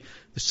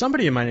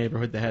somebody in my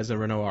neighborhood that has a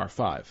Renault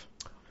R5.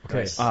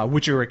 Okay.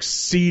 Which are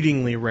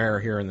exceedingly rare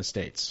here in the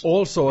States.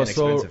 Also, And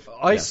expensive.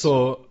 I Yes.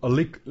 saw a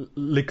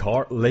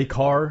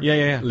Leicar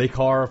Yeah.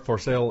 Leicar for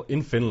sale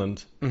in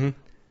Finland. Mm-hmm.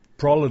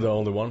 Probably the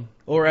only one.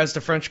 Or as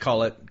the French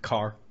call it,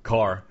 car.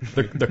 Car.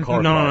 The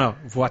car. No.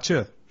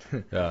 Voiture.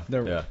 Yeah.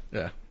 The-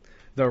 Yeah.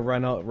 The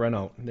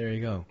Renault. There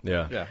you go.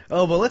 Yeah. Yeah.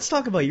 Oh, but let's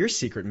talk about your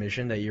secret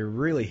mission that you're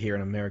really here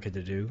in America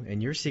to do.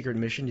 And your secret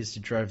mission is to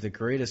drive the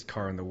greatest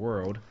car in the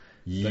world,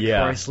 the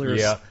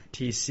Chrysler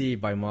TC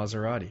by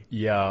Maserati.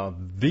 Yeah,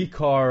 the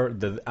car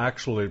that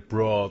actually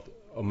brought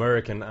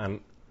American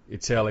and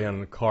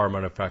Italian car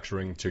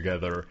manufacturing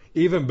together,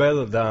 even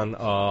better than The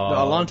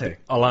Alante.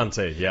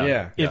 Alante, yeah.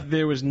 Yeah. If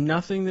there was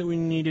nothing that we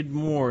needed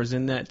more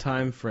in that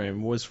time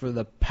frame was for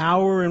the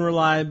power and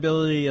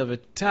reliability of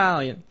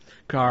Italian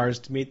cars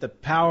to meet the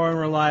power and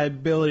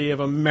reliability of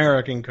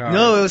American cars.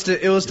 No,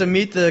 it was to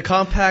meet the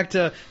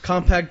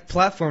compact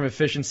platform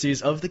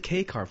efficiencies of the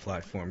K car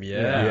platform.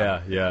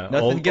 Yeah. Yeah.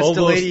 Nothing gets all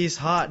the those- ladies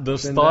hot. The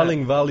than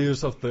styling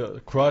values of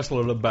the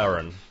Chrysler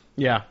LeBaron.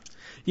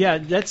 Yeah,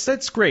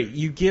 that's great.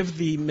 You give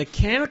the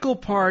mechanical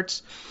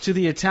parts to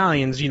the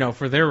Italians,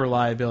 for their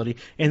reliability,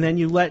 and then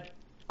you let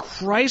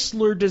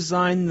Chrysler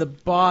design the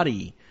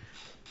body.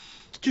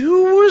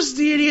 Who was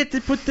the idiot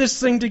that put this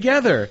thing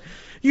together?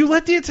 You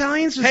let the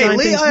Italians that. design Hey,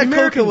 Lee things. The Iacocca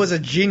Americans- was a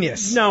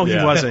genius. No, he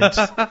Yeah. wasn't.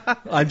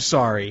 I'm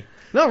sorry.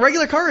 No,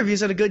 regular car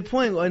reviews had a good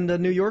point in the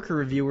New Yorker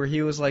review where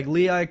he was like,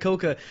 Lee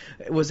Iacocca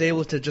was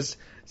able to just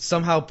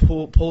somehow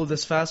pull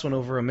this fast one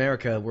over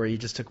America, where he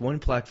just took one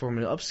platform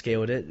and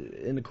upscaled it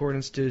in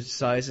accordance to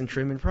size and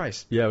trim and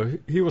price. Yeah,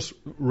 he was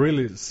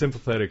really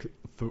sympathetic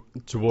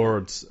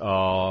towards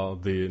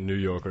the New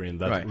Yorker in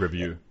that Right.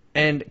 review.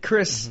 And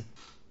Chris,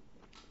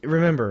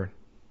 remember,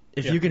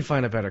 if you can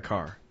find a better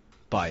car,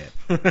 buy it.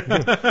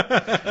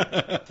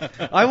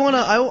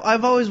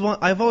 I've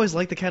always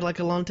liked the Cadillac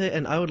Alante,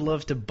 and I would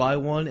love to buy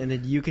one, and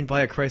then you can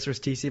buy a Chrysler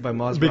TC by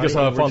Maserati. Because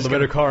and I we're found just the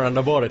better car and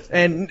I bought it.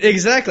 And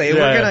exactly, Yeah, we're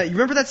yeah. gonna. You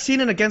remember that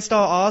scene in Against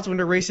All Odds when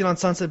they're racing on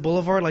Sunset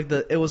Boulevard? Like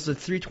it was the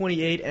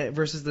 328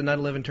 versus the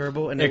 911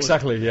 Turbo, and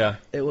Exactly, yeah.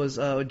 it was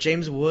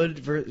James Woods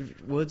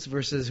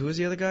versus who was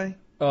the other guy?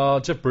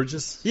 Jeff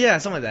Bridges. Yeah,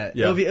 something like that.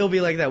 Yeah. It'll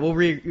be like that. We'll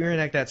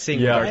reenact that scene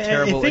Yeah. with our I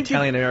terrible think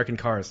Italian American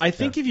cars. I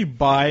think if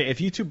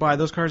you two buy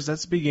those cars,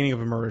 that's the beginning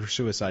of a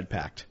murder-suicide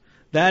pact.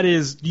 That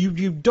is, you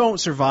don't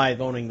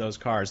survive owning those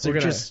cars. They're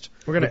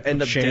we're gonna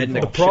end up dead in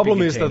a The problem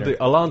shipping is that the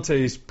container. Alante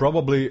is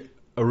probably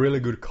a really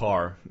good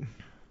car.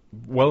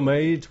 Well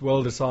made,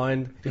 well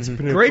designed. It's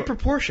been Great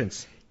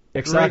proportions.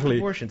 exactly. Great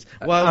proportions.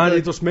 Well, And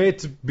it was made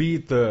to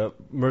beat the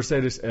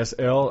Mercedes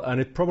SL, and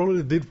it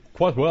probably did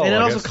quite well. and it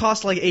I also guess.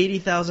 cost like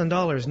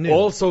 $80,000 new.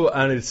 Also,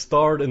 and it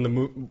starred in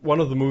one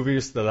of the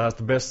movies that has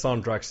the best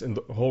soundtracks in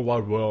the whole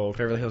wide world.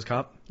 Beverly Hills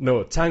Cop.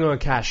 No, Tango and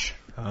Cash.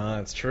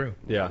 That's true.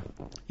 Yeah.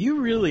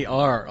 You really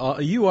are.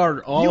 You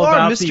are all You are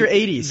about Mr.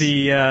 80s.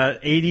 The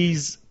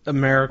 80s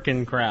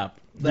American crap.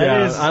 That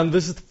Yeah, is, and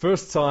this is the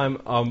first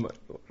time I'm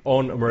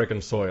on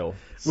American soil.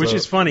 which So-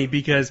 is funny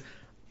because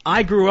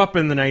I grew up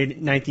in the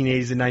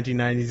 1980s and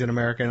 1990s in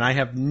America, and I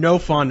have no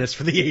fondness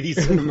for the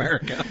 80s in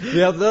America.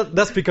 Yeah,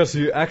 that's because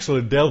you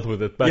actually dealt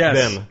with it back yes.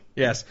 then.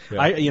 Yes.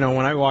 Yeah.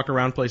 When I walk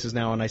around places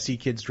now and I see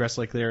kids dressed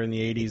like they're in the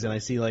 80s, and I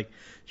see like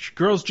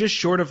girls just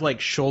short of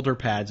like shoulder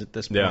pads at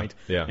this Yeah, point,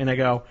 yeah. and I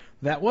go,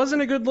 that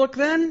wasn't a good look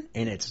then,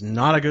 and it's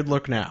not a good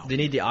look now. They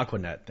need the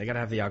Aquanet. They gotta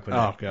have the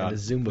Aquanet. Oh, God. And the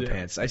Zumba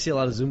pants. I see a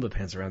lot of Zumba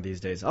pants around these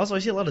days. Also, I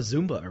see a lot of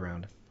Zumba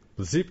around.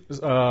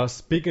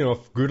 Speaking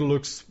of good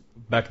looks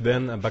back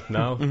then and back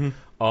now,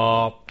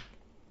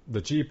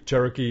 the Jeep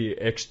Cherokee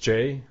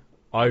XJ,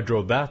 I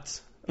drove that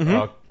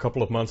a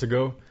couple of months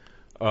ago.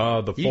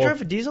 You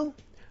drive a diesel?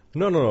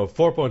 No,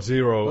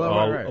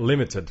 4.0 right.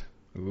 limited.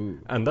 Ooh.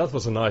 And that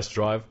was a nice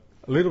drive.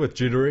 A little bit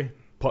jittery,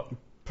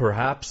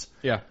 perhaps,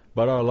 Yeah.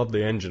 but I love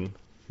the engine.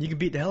 You can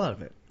beat the hell out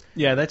of it.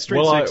 Yeah, that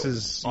straight Well, six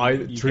is. I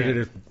you treated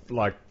can't- it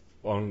like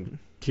on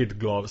kid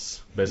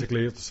gloves,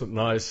 basically. It's a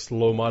nice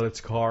low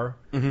mileage car.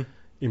 Mhm.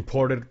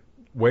 Imported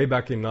way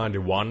back in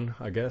 91,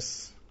 I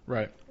guess.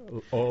 Right.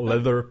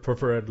 Leather,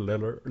 perforated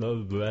leather.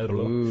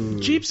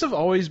 Jeeps have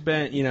always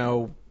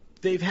been,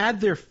 they've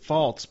had their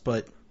faults,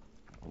 but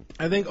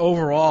I think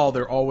overall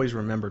they're always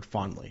remembered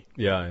fondly.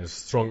 Yeah, it's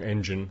a strong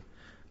engine.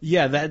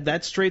 Yeah,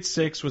 that straight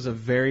six was a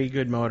very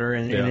good motor,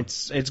 and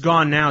it's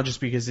gone now just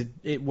because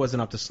it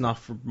wasn't up to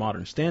snuff for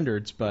modern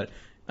standards. But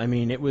I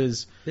mean, it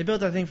was. They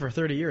built that thing for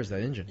 30 years.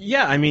 That engine.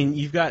 Yeah, I mean,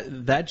 you've got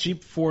that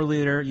Jeep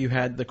 4-liter, you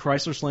had the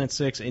Chrysler Slant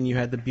 6, and you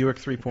had the Buick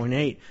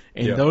 3.8,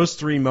 and those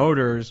three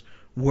motors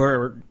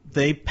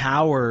they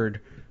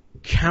powered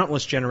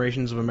countless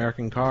generations of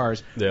American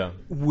cars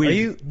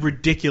with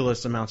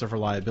ridiculous amounts of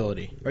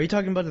reliability. Are you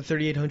talking about the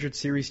 3800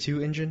 Series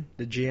 2 engine,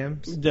 the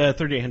GMs? The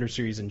 3800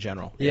 series in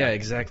general. Yeah,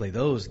 exactly.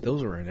 Those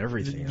were in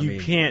everything.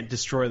 You can't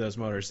destroy those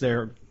motors.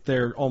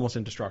 They're almost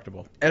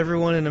indestructible.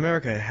 Everyone in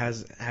America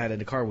has had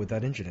a car with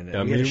that engine in it.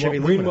 Yeah,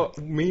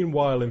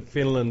 meanwhile, in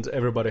Finland,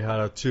 everybody had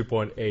a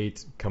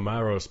 2.8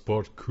 Camaro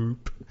Sport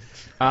Coupe.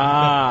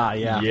 Ah,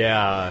 yeah.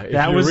 Yeah, if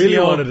you really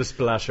wanted to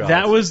splash out.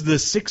 That was the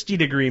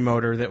 60-degree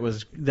motor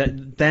that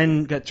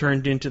then got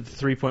turned into the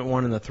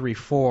 3.1 and the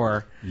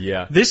 3.4.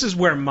 Yeah. This is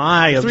where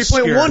my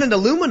 3.1 and the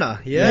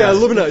Lumina. Yeah,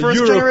 Lumina. The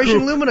first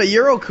generation Lumina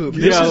Euro Coupe.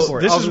 This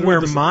is where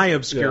my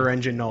obscure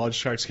engine knowledge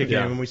starts kicking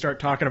in when we start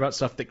talking about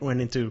stuff that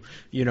went into,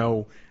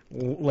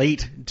 early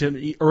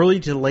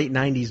to late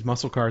 90s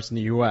muscle cars in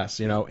the U.S.,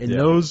 and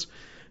those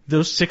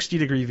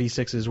 60-degree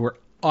V6s were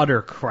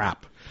utter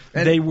crap.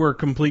 And they were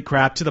complete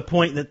crap to the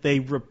point that they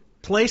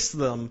replaced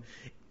them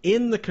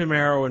in the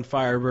Camaro and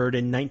Firebird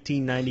in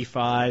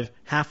 1995,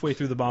 halfway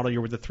through the model year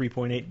with the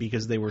 3.8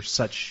 because they were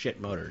such shit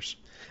motors.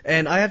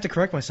 And I have to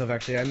correct myself,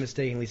 actually. I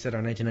mistakenly said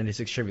our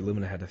 1996 Chevy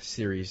Lumina had a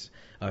Series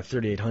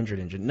 3800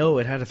 engine. No,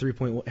 it had a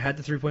 3.1. Had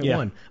the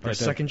 3.1. Our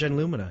second-gen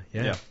Lumina.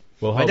 Yeah.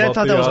 Well, my dad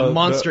thought that was a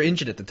monster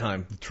engine at the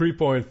time. The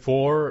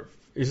 3.4,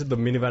 is it the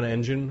minivan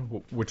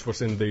engine, which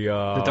was in the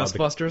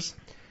Dustbusters?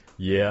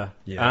 Yeah.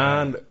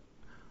 And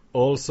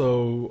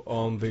also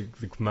on the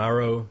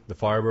Camaro, the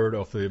Firebird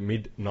of the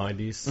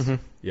mid-90s. Mm-hmm.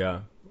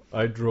 Yeah.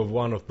 I drove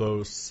one of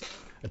those,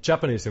 a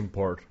Japanese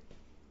import.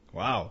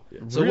 Wow.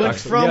 So it went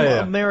from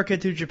America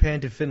to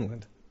Japan to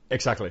Finland.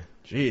 Exactly.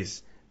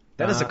 Jeez.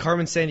 That is a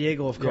Carmen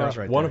Sandiego of cars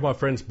right there. One of my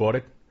friends bought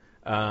it,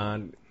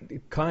 and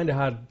it kind of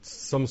had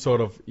some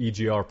sort of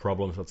EGR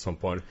problems at some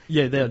point.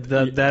 Yeah,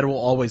 that will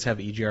always have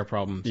EGR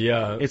problems.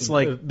 Yeah. It's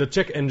like the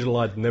check engine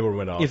light never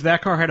went off. If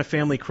that car had a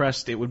family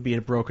crest, it would be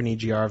a broken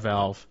EGR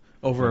valve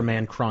over a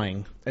man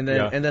crying. And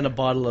then a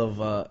bottle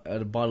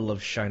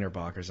of Shiner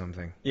Bock or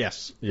something.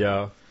 Yes.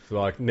 Yeah.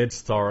 Like Ned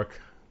Stark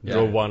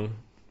drove one.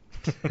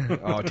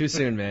 Oh, too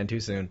soon, man.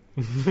 Too soon.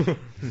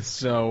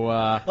 So.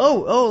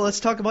 Let's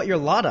talk about your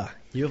Lada.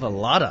 You have a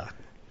Lada.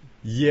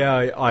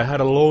 Yeah, I had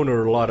a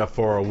loaner Lada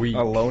for a week. A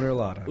loaner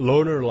Lada.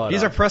 Loaner Lada.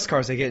 These are press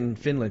cars they get in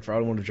Finland for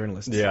automotive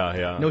journalists.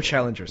 Yeah. No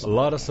Challengers. A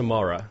Lada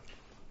Samara.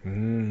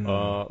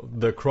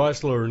 The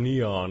Chrysler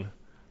Neon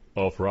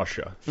of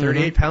Russia.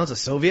 38 pounds of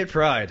Soviet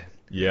pride.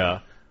 Yeah.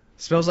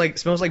 Smells like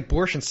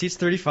Borscht and seats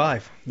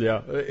 35.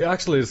 Yeah, it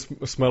actually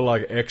smelled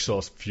like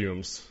exhaust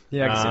fumes.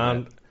 Yeah, I can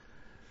see that.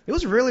 It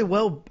was really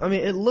well. I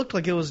mean, it looked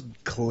like it was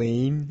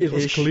clean. It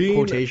was clean.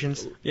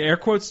 Quotations. Yeah, air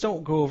quotes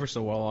don't go over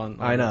so well on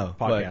I know,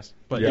 podcasts.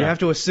 But you have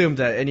to assume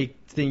that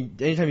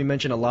anytime you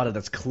mention a Lada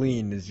that's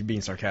clean, is you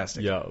being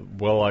sarcastic. Yeah,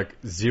 well, like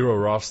zero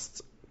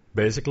rust,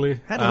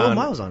 basically. Had low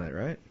miles on it,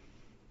 right?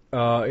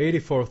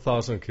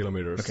 84,000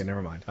 kilometers. Okay,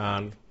 never mind.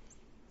 And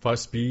 5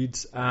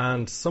 speeds,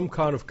 and some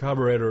kind of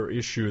carburetor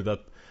issue that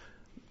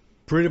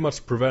pretty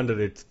much prevented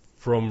it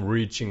from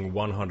reaching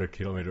 100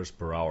 kilometers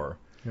per hour.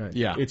 Right.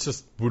 Yeah. It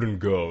just wouldn't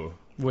go.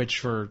 Which,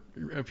 for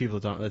people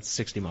that don't, that's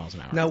 60 miles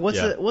an hour. Now,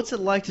 what's it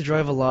like to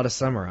drive a Lada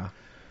Samara?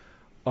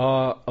 A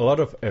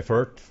lot of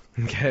effort.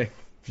 Okay.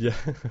 Yeah.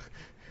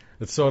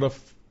 It's sort of...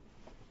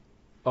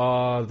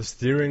 the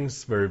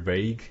steering's very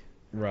vague.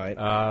 Right.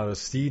 The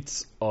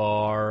seats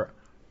are...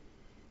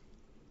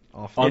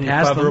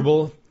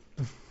 unfavorable.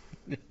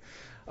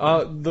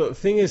 The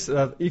thing is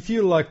that if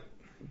you,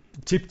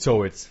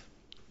 tiptoe it,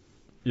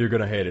 you're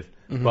gonna hate it.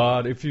 Mm-hmm.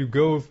 But if you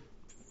go...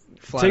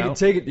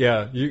 Take it.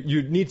 Yeah,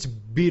 you need to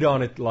beat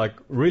on it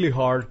really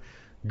hard.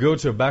 Go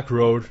to a back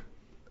road,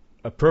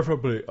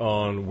 preferably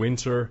on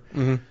winter.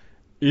 Mm-hmm.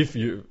 If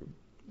you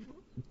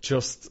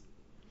just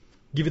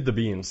give it the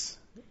beans,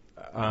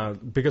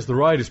 because the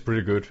ride is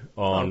pretty good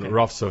on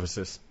rough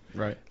surfaces.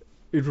 Right.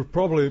 It would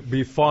probably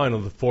be fine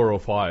on the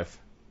 405.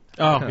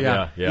 Oh,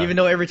 yeah. Even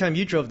though every time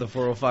you drove the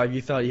 405,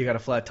 you thought you got a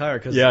flat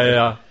tire.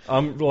 Yeah.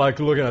 I'm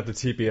looking at the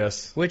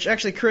TPS. Which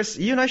actually, Chris,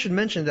 you and I should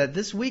mention that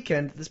this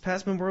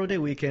past Memorial Day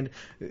weekend,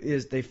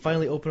 they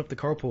finally opened up the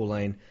carpool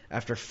lane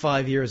after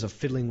 5 years of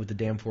fiddling with the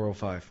damn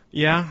 405.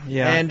 Yeah.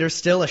 And there's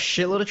still a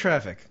shitload of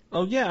traffic.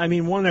 Oh, yeah. I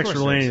mean, one extra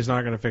lane is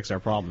not going to fix our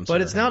problems.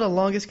 But it's now the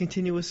longest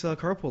continuous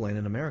carpool lane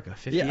in America,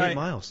 58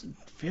 miles.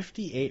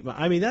 58 miles.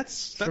 I mean,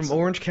 that's from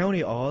Orange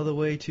County all the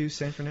way to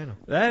San Fernando.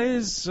 That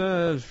is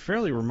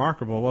fairly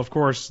remarkable. Well, of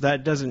course,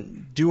 that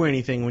doesn't do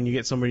anything when you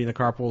get somebody in the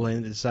carpool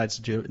lane that decides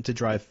to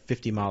drive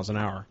 50 miles an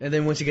hour. And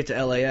then once you get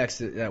to LAX,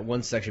 that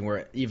one section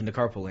where even the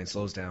carpool lane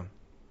slows down.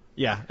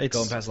 Yeah, it's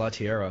going past La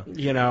Tierra.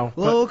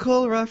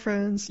 Local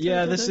reference.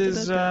 Yeah, this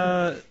is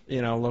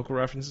local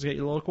references get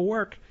you local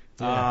work.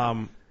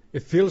 Yeah.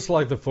 It feels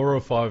like the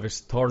 405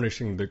 is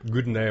tarnishing the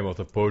good name of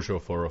the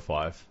Peugeot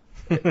 405.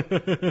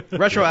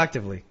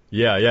 Retroactively.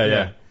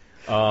 Yeah.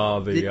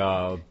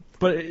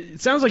 But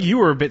it sounds like you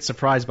were a bit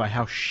surprised by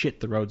how shit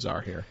the roads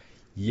are here.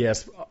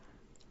 Yes,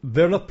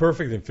 they're not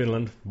perfect in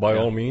Finland by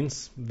all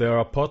means. There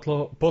are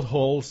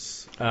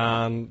potholes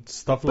and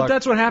stuff But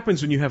that's what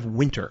happens when you have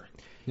winter.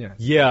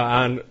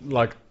 Yeah, and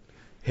like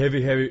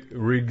heavy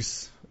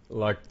rigs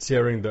like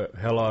tearing the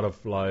hell out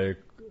of like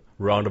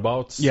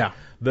roundabouts. Yeah.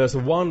 There's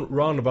one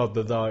roundabout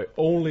that I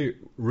only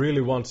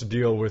really want to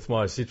deal with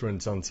my Citroen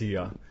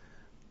Xantia,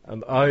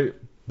 and I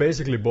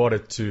basically bought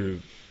it to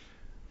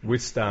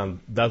withstand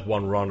that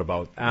one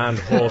roundabout and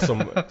haul some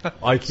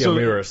IKEA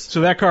mirrors.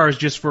 So that car is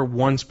just for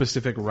one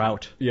specific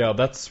route. Yeah,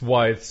 that's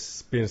why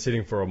it's been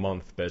sitting for a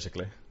month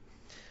basically.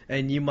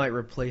 And you might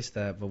replace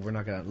that, but we're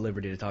not at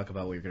liberty to talk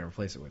about what you're going to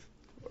replace it with.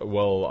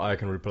 Well, I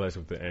can replace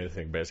it with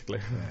anything basically.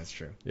 Yeah, that's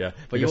true. Yeah,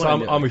 But you because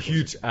wanna I'm a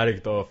huge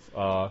addict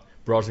of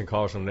browsing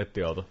cars on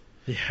Nettiauto.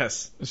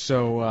 Yes.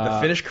 So The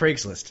Finnish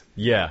Craigslist.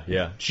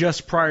 Yeah.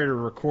 just prior to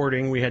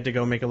recording, we had to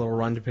go make a little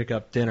run to pick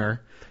up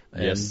dinner.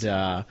 Yes.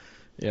 And,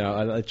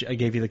 I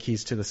gave you the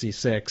keys to the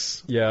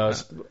C6. Yeah,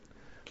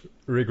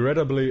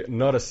 regrettably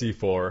not a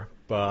C4,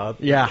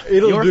 but Yeah.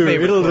 it'll Your do.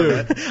 favorite It'll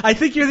do. Corvette. I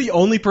think you're the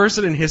only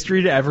person in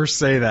history to ever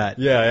say that.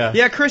 Yeah.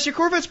 Yeah, Chris, your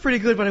Corvette's pretty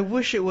good, but I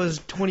wish it was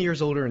 20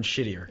 years older and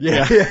shittier.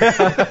 Yeah.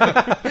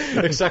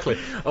 Exactly.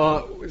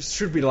 It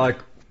should be like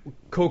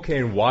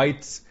cocaine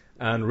white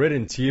and red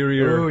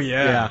interior. Oh,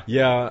 yeah.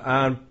 Yeah,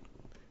 and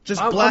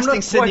Just I'm blasting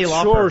not Cyndi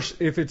quite Lauper. sure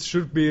if it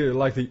should be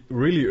like the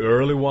really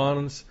early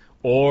ones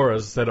or a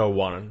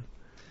Z01.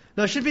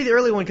 No, it should be the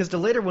early one, because the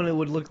later one, it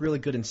would look really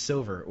good in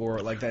silver,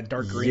 or like that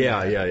dark green.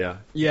 Yeah.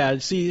 Yeah,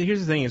 see, here's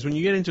the thing is when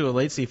you get into a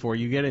late C4,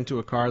 you get into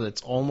a car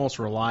that's almost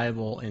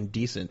reliable and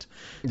decent.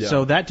 Yeah.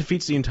 So that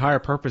defeats the entire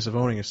purpose of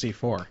owning a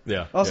C4.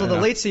 Yeah. Also, yeah.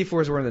 the late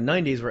C4s were in the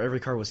 90s, where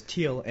every car was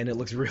teal, and it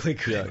looks really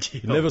good. Yeah. in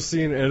teal. Never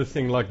seen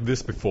anything like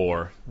this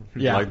before.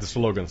 Yeah. Like the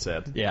slogan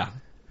said. Yeah.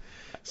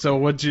 So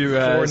what'd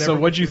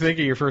you think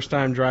of your first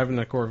time driving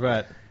a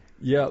Corvette?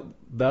 Yeah,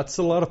 that's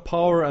a lot of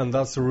power and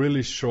that's a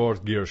really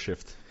short gear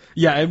shift.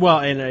 Yeah, well,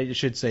 and I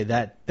should say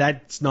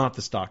that's not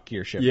the stock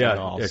gear shift Yeah, at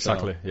all.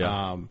 exactly, So,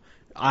 yeah.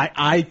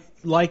 I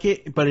like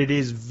it, but it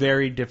is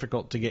very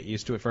difficult to get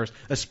used to at first,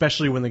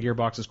 especially when the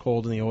gearbox is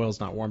cold and the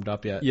oil's not warmed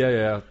up yet.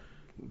 Yeah.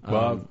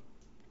 But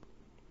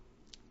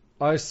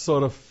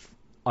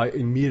I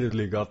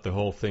immediately got the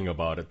whole thing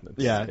about it.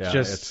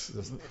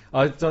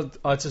 I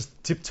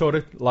just tiptoed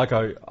it like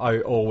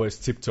I always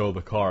tiptoe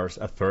the cars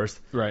at first.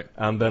 Right.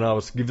 And then I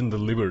was given the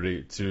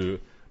liberty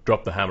to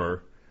drop the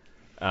hammer,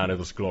 and it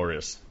was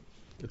glorious.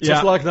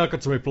 Just like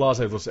Nakatomi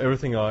Plaza, it was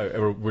everything I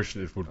ever wished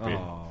it would be.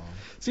 Aww.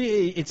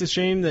 See, it's a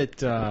shame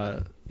that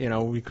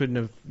we couldn't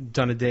have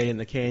done a day in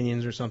the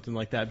canyons or something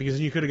like that, because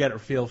you could have got a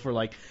feel for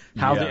like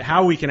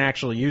how we can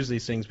actually use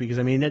these things. Because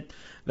I mean,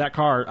 that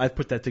car, I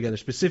put that together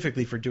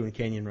specifically for doing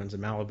canyon runs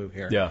in Malibu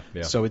here. Yeah.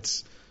 So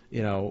it's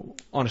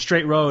on a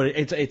straight road,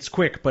 it's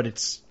quick, but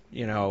it's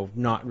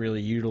not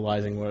really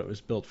utilizing what it was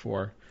built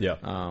for.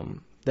 Yeah.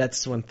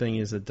 That's one thing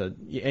is that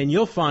and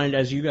you'll find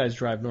as you guys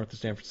drive north of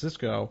San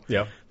Francisco,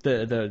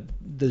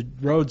 the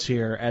roads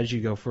here as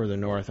you go further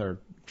north are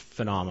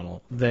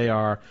phenomenal. They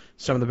are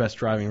some of the best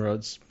driving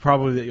roads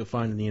probably that you'll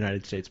find in the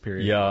United States,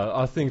 period. Yeah,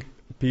 I think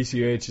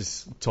PCH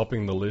is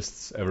topping the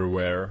lists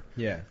everywhere.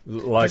 Yeah.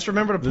 Like, Just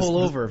remember to pull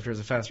over if there's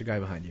a faster guy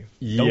behind you.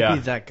 Don't be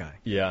that guy.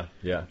 Yeah.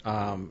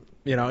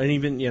 And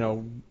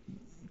even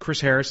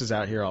Chris Harris is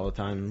out here all the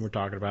time, and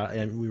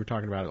we were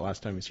talking about it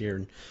last time he was here.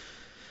 And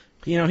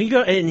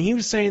he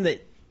was saying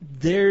that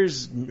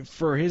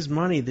for his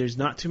money, there's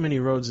not too many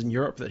roads in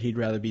Europe that he'd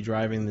rather be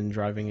driving than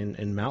driving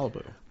in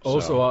Malibu.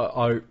 Also,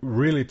 I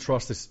really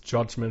trust his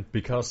judgment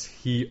because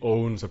he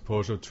owns a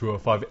Peugeot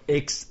 205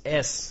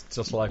 XS,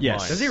 just like mine.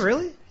 Does he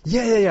really?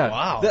 Yeah.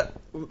 Wow.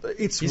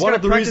 It's He's one gotta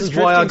of the practice reasons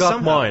why I drifting got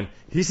somehow. mine.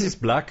 His is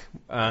black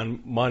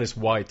and mine is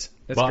white.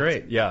 That's But,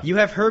 great. Yeah, You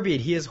have Herbie,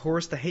 and he has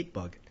Horace the Hate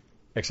Bug.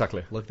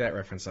 exactly. Look that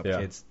reference up, Yeah.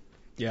 kids.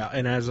 Yeah,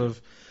 and as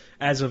of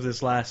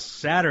this last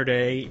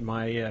Saturday,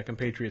 my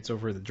compatriots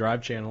over at the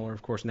Drive Channel are,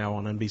 of course, now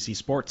on NBC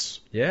Sports.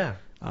 Yeah.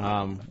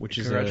 Which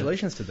is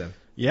Congratulations to them.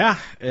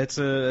 it's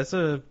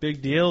a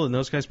big deal, and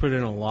those guys put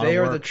in a lot They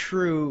of are work. the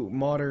true,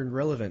 modern,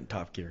 relevant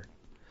Top Gear.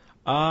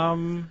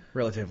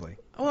 Relatively.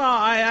 Well,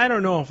 I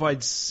don't know if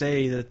I'd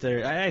say that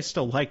I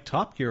still like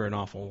Top Gear an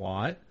awful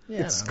lot.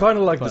 Yeah. It's kind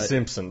of like The But-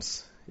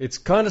 Simpsons. It's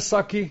kind of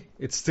sucky.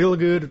 It's still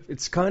good.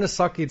 It's kind of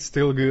sucky. It's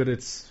still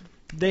good.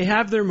 They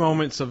have their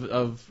moments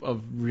of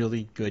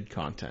really good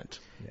content.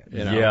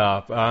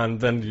 Yeah, and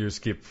then you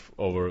skip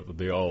over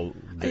the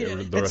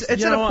rest.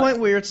 It's You at know a what? point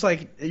where it's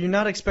like you're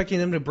not expecting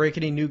them to break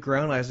any new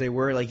ground as they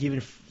were like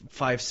even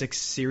 5-6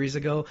 series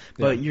ago,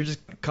 but you're just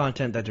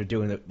content that they're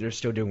doing. That they're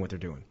still doing what they're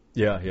doing.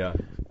 Yeah.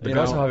 The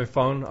guys are having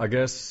fun, I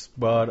guess,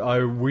 but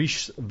I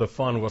wish the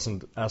fun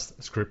wasn't as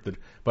scripted.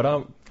 But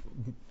I'm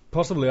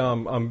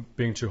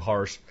being too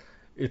harsh.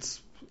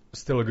 It's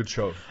still a good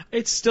show.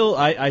 It's still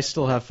I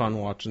still have fun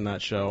watching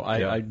that show.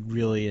 Yeah. I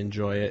really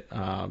enjoy it.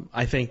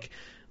 I think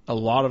a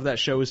lot of that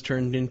show is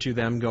turned into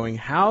them going,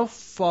 how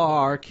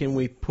far can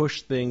we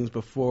push things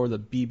before the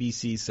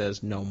BBC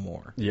says no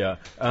more? Yeah,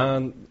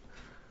 and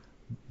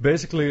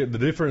basically the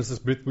differences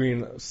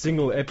between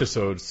single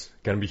episodes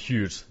can be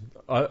huge.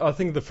 I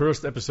think the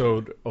first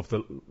episode of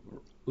the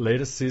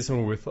latest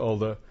season with all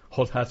the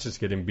hot hatches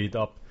getting beat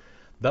up,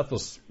 that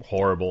was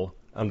horrible.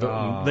 And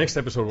the next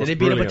episode was Did they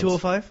beat brilliant. up a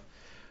 205?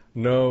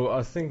 No,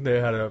 I think they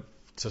had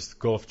just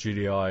Golf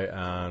GTI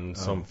and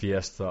some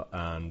Fiesta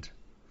and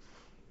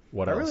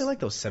what I else? really like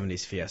those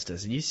 70s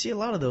Fiestas. You see a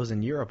lot of those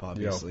in Europe,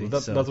 obviously. Yeah,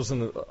 that was in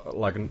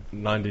like a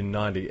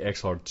 1990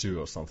 XR2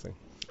 or something.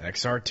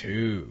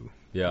 XR2.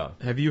 Yeah.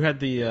 Have you had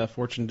the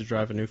fortune to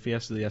drive a new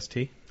Fiesta, the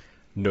ST?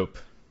 Nope.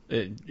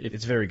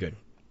 It's very good.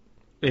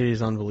 It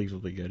is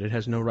unbelievably good. It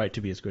has no right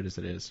to be as good as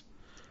it is.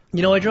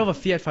 You know, I drove a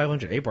Fiat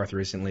 500 Abarth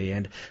recently,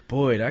 and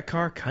boy, that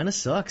car kind of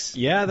sucks.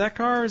 Yeah, that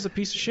car is a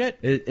piece of shit.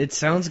 It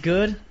sounds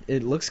good,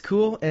 it looks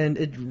cool, and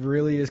it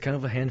really is kind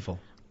of a handful.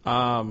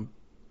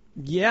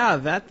 Yeah,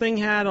 that thing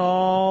had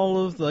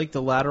all of like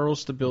the lateral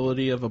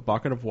stability of a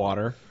bucket of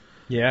water.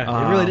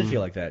 Yeah, it really did feel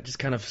like that, just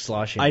kind of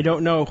sloshing. I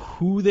don't know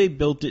who they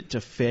built it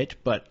to fit,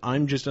 but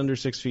I'm just under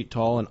 6 feet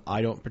tall, and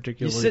I don't You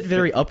particularly. sit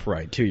very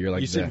upright too. You're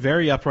like You sit that.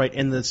 very upright,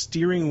 and the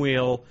steering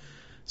wheel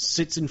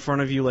sits in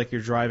front of you like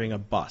you're driving a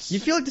bus. You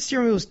feel like the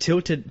steering wheel is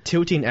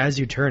tilting as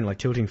you turn, like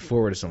tilting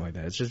forward or something like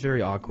that. It's just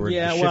very awkward.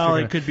 Yeah, The shift well, you're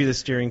it gonna- could be the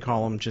steering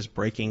column just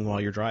braking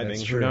while you're driving.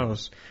 That's Who true.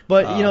 knows?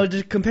 But you know,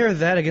 to compare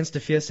that against the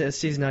Fiesta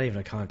ST is not even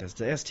a contest.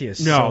 The ST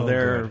is No, so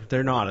they're good.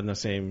 they're not in the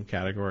same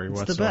category It's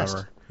the whatsoever.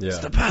 best. Yeah. It's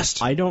the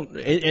best. I don't.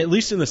 At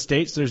least in the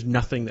States, there's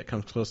nothing that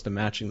comes close to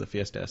matching the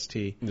Fiesta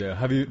ST. Yeah.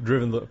 Have you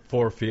driven the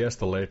Ford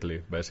Fiesta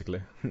lately,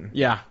 basically?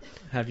 Yeah.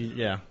 Have you?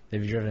 Yeah.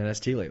 Have you driven an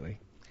ST lately?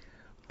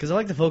 Because I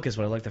like the Focus,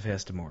 but I like the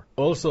Fiesta more.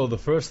 Also, the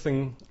first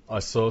thing I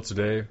saw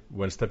today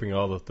when stepping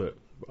out of the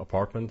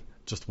apartment,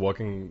 just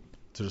walking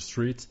to the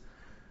street,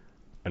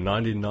 a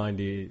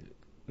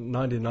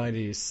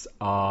 1990s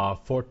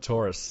Ford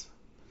Taurus.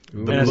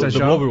 The NSXL?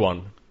 blobby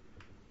one.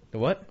 The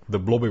what? The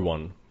blobby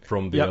one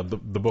from the Yep.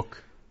 the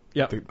book.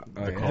 Yeah. The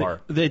yeah.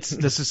 car. It's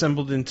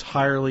disassembled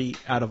entirely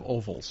out of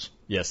ovals.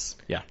 Yes.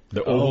 Yeah.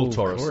 The oval Of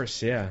Taurus.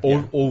 course, yeah.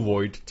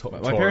 Ovoid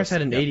Taurus. My parents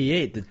had an Yeah.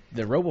 88,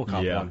 the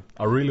RoboCop Yeah, one.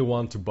 I really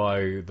want to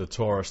buy the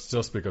Taurus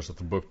just because of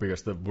the book,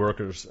 because the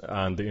workers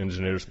and the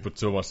engineers put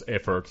so much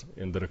effort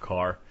into the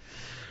car,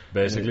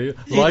 basically,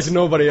 like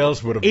nobody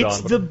else would have done.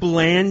 It's the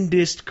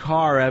blandest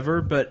car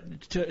ever,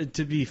 but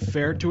to be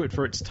fair to it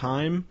for its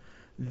time,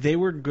 they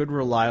were good,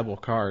 reliable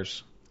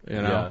cars.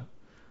 You know.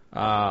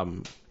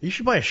 You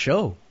should buy a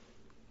show.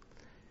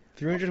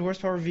 300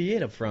 horsepower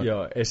V8 up front.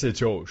 Yeah,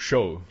 SHO,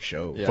 show,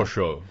 Show. for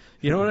show.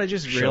 You know what I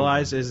just Show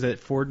realized is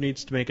that Ford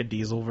needs to make a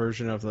diesel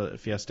version of the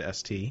Fiesta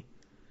ST,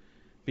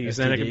 because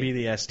then it STD? could be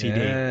the STD.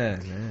 Yeah.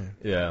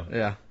 Yeah,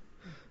 Yeah.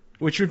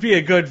 Which would be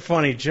a good,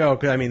 funny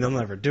joke. I mean, they'll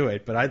never do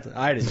it, but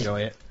I'd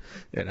enjoy it.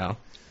 You know.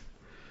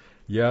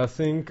 yeah. I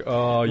think.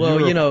 Well,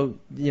 Europe,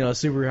 you know,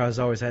 Subaru has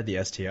always had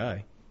the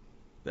STI.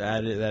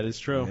 That is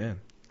true. Yeah.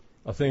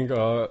 I think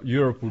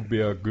Europe would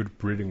be a good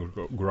breeding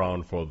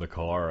ground for the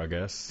car, I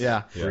guess.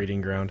 Yeah.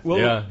 Breeding ground. Well,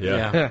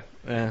 Yeah.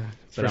 Yeah.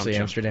 Especially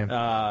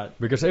Amsterdam.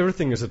 Because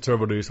everything is a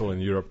turbo diesel in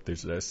Europe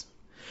these days.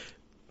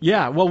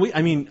 Yeah, well,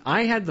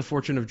 I had the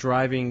fortune of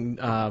driving.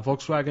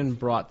 Volkswagen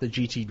brought the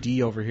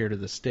GTD over here to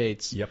the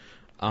States. Yep.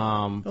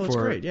 it's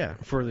great, yeah.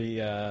 For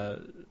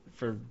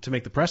to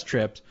make the press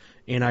trips,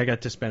 and I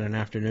got to spend an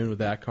afternoon with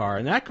that car,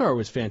 and that car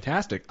was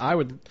fantastic. I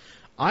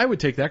would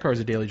take that car as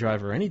a daily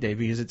driver any day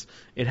because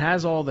it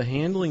has all the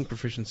handling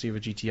proficiency of a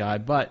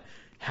GTI, but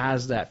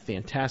has that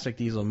fantastic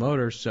diesel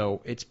motor,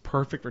 so it's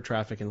perfect for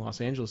traffic in Los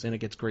Angeles, and it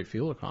gets great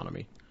fuel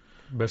economy.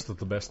 Best of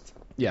the best.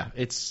 Yeah,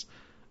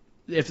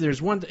 if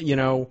there's one,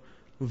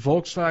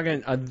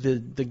 Volkswagen,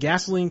 the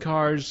gasoline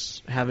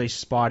cars have a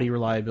spotty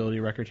reliability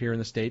record here in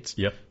the States.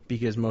 Yep.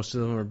 Because most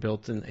of them are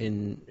built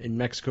in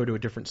Mexico to a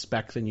different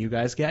spec than you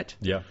guys get.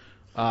 Yeah.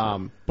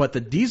 But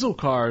the diesel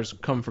cars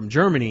come from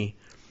Germany,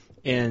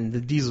 and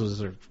the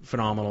diesels are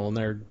phenomenal,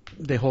 and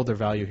they hold their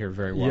value here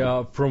very well.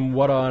 Yeah, from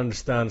what I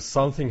understand,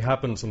 something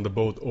happens on the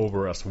boat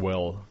over as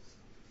well.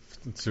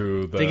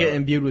 They get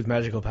imbued with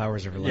magical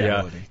powers of Yeah,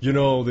 reliability. you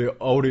know, the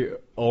Audi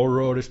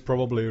Allroad is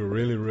probably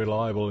really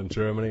reliable in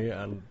Germany,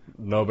 and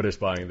nobody's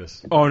buying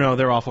this. Oh no,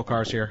 they're awful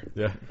cars here.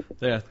 Yeah,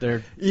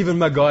 They're even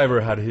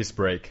MacGyver had his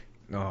break.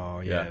 Oh,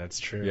 yeah, that's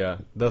true. Yeah,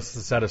 that's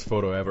the saddest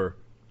photo ever.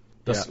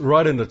 That's Yeah.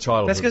 right in the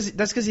childhood.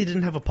 That's because he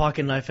didn't have a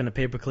pocket knife and a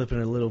paperclip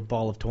and a little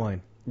ball of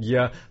twine.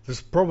 Yeah,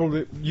 there's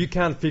probably you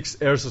can't fix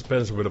air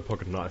suspension with a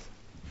pocket knife.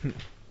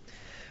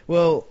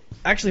 Well,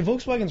 actually,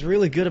 Volkswagen's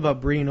really good about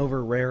bringing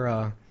over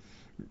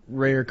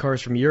rare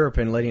cars from Europe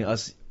and letting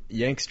us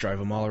Yanks drive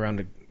them all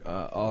around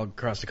all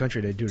across the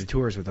country to do the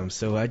tours with them.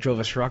 So I drove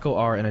a Scirocco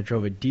R and I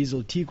drove a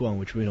diesel Tiguan,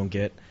 which we don't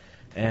get.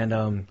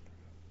 And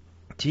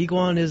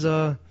Tiguan is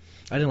I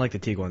didn't like the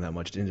Tiguan that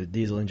much. The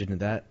diesel engine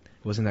and that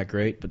wasn't that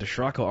great, but the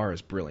Scirocco R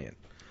is brilliant.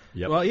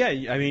 Yep. Well, yeah.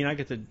 I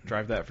get to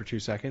drive that for 2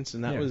 seconds,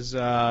 and that Yeah.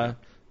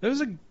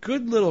 was a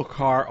good little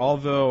car.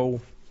 Although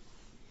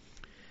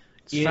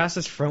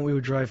fastest front-wheel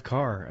drive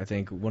car, I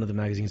think, one of the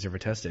magazines ever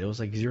tested. It was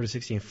like 0 to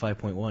 60 in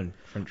 5.1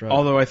 front drive.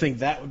 Although I think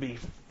that would be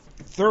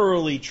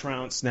thoroughly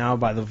trounced now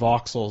by the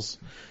Vauxhalls,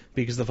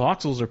 because the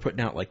Vauxhalls are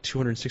putting out like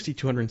 260,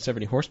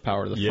 270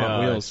 horsepower to the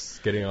front wheels. It's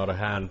getting out of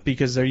hand.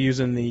 Because they're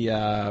using the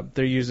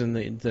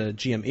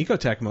GM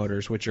Ecotec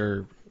motors,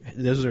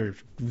 those are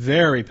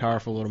very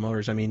powerful little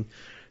motors. I mean,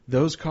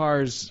 those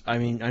cars, I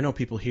know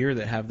people here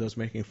that have those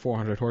making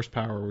 400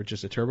 horsepower with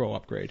just a turbo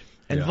upgrade.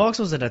 And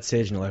Vauxhall's at that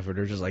stage in life where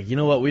they're just like, you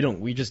know what,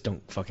 we just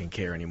don't fucking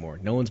care anymore.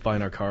 No one's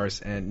buying our cars,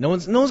 and no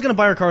one's gonna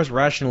buy our cars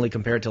rationally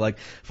compared to like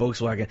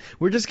Volkswagen.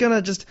 We're just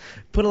gonna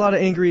put a lot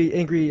of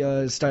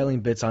angry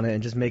styling bits on it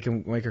and just make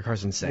our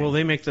cars insane. Well,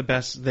 they make the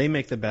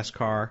best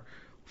car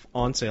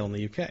on sale in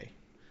the UK.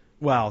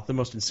 Well, the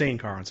most insane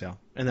car on sale,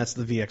 and that's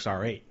the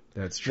VXR8.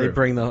 That's true.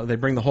 They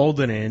bring the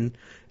Holden in,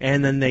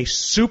 and then they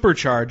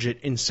supercharge it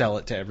and sell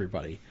it to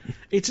everybody.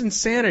 It's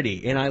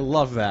insanity, and I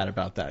love that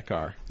about that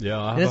car.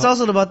 Yeah, and it's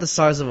also about the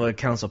size of a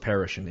council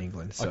parish in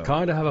England. So. I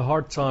kind of have a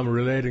hard time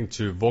relating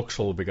to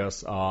Vauxhall because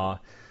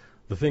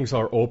the things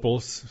are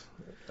Opels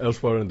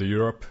elsewhere in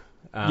Europe.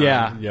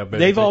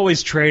 They've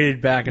always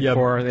traded back and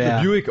forth. Yeah.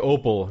 The Buick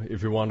Opel,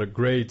 if you want a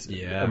great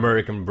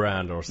American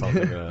brand or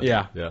something.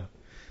 Yeah.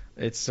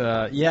 It's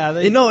the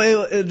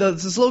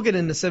slogan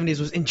in the 70s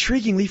was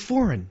intriguingly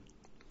foreign.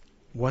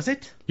 Was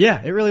it?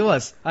 Yeah, it really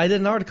was. I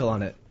did an article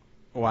on it.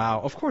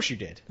 Wow, of course you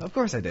did. Of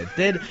course I did.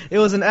 It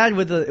was an ad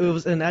with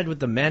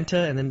the Manta,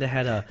 and then they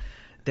had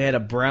a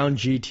brown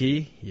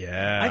GT.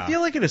 Yeah. I feel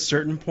like at a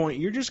certain point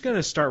you're just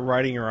gonna start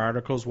writing your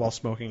articles while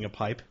smoking a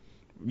pipe.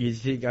 You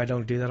think I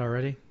don't do that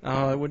already?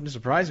 Oh, it wouldn't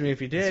surprise me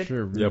if you did. That's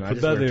true. Yeah,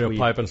 put that in a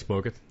pipe and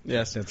smoke it.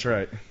 Yes, that's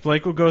right.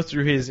 Blake will go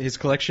through his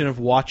collection of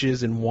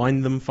watches and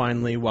wind them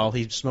finally while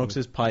he smokes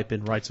his pipe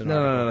and writes an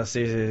article. No.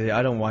 See,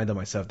 I don't wind them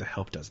myself. The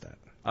Help does that.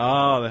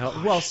 Oh, the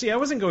Help. Well, see, I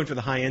wasn't going for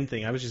the high-end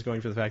thing. I was just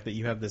going for the fact that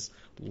you have this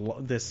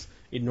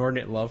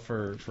inordinate love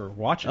for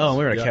watches. Oh,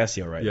 we're at a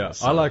Casio right now. Yeah,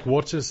 so. I like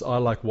watches, I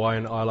like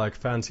wine, I like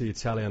fancy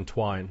Italian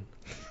twine.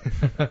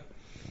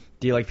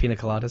 Do you like pina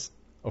coladas?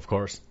 Of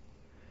course.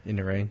 In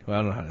the rain? Well,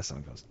 I don't know how that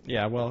song goes.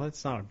 Yeah, well,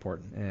 that's not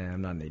important. Yeah,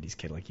 I'm not an 80s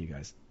kid like you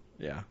guys.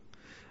 Yeah.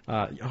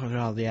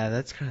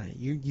 That's kind of...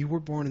 You were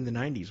born in the 90s,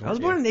 weren't you? I was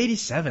born in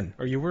 87.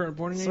 Or you were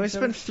born in 87? So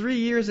I spent 3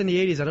 years in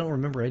the 80s. I don't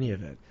remember any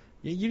of it.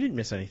 Yeah, you didn't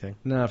miss anything.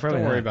 No, probably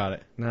Don't not. worry about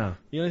it. No.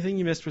 The only thing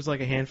you missed was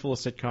like a handful of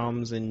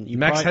sitcoms and...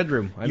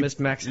 Headroom. I missed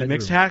Max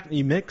Headroom.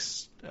 You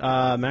mixed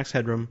Max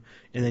Headroom,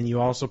 and then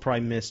you also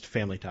probably missed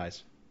Family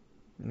Ties.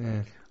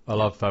 Yeah. I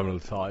love Family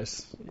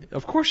Ties.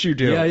 Of course you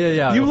do.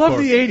 Yeah. You love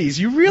the 80s.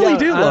 You really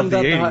do love the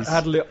 80s.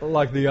 Had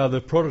like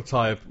the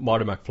prototype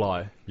Marty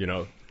McFly, you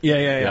know.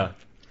 Yeah.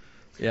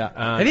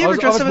 And he I ever was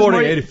dressed up as born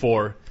in Marty?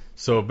 '84,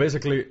 so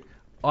basically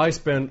I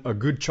spent a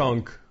good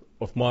chunk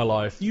of my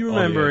life. You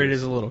remember it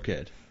as a little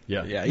kid.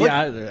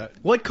 Yeah.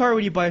 What car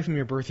would you buy from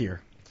your birth year?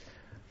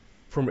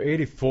 From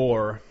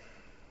 '84.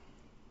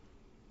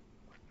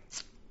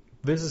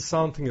 This is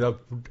something that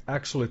would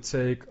actually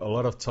take a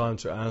lot of time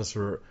to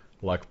answer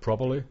like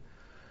properly.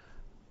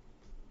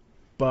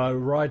 But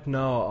right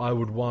now I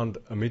would want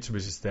a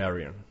Mitsubishi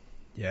Starion.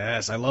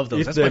 Yes, I love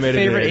those. If That's they my made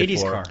it in favorite 80s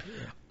 84. car.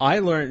 I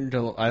learned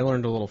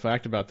a little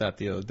fact about that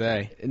the other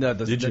day.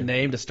 The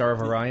name, the Star of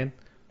Orion?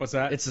 What's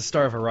that? It's the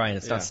Star of Orion.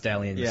 It's Yeah. not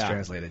Stallion. It's Yeah.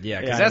 translated. Yeah,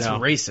 Yeah, because I that's know.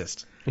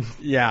 racist.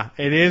 Yeah,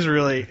 it is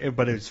really,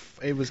 but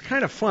it was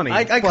kind of funny.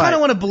 I kind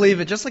of want to believe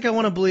it, just like I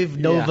want to believe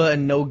Nova Yeah.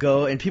 and No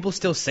Go, and people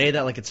still say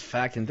that like it's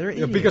fact, and they're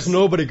idiots. Because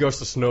nobody goes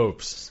to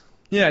Snopes.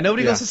 Yeah,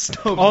 nobody Yeah. goes to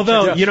Snopes.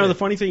 Although, Yeah, sure. the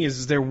funny thing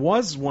is there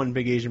was one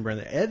big Asian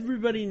brand that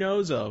everybody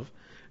knows of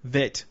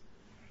that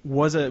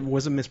was a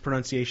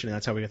mispronunciation, and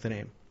that's how we got the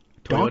name.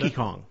 Toyota? Donkey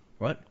Kong.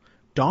 What?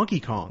 Donkey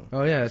Kong.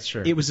 Oh yeah, that's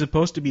true. It was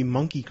supposed to be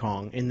Monkey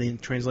Kong, and the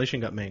translation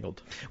got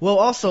mangled. Well,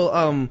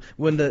 also,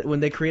 when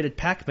they created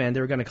Pac-Man, they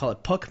were going to call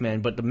it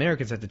Puck-Man, but the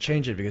Americans had to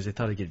change it because they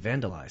thought it'd get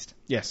vandalized.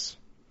 Yes.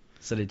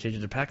 So they changed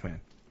it to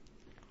Pac-Man.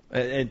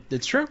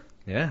 It's true.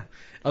 Yeah.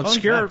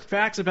 Obscure fact.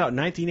 facts about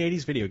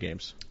 1980s video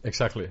games.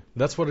 Exactly.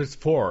 That's what it's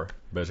for,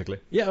 basically.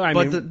 Yeah, I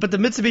But mean, the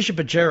Mitsubishi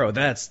Pajero,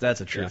 that's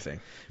a true Yeah. thing.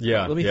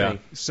 Yeah. let me yeah.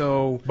 think.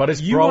 So, But it's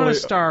you want a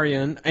probably-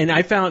 Starion, and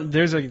I found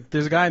there's a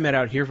guy I met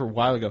out here for a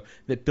while ago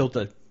that built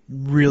a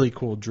really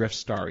cool drift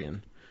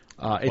Starion.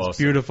 It's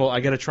Awesome. beautiful. I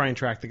got to try and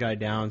track the guy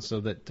down so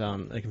that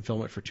I can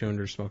film it for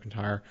 200 Smoke and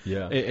Tire.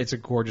 Yeah. It's a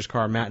gorgeous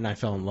car. Matt and I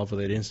fell in love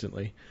with it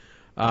instantly.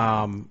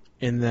 And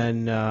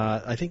then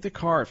I think the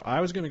car, if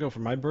I was going to go for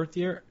my birth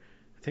year,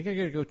 I think I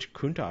got to go to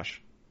Countach.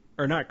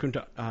 Or not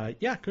Countach.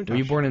 Countach. Were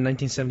you born in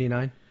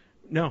 1979?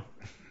 No.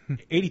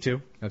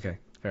 82. Okay,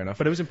 fair enough.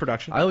 But it was in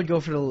production. I would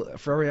go for the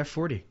Ferrari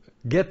F40.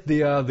 Get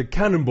the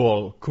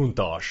Cannonball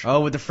Countach.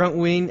 Oh, with the front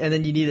wing, and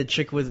then you need a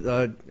chick with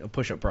a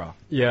push-up bra.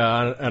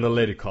 Yeah, and a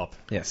lady cop.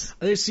 Yes.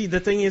 See, the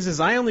thing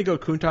is I only go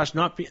Countach.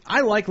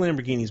 I like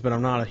Lamborghinis, but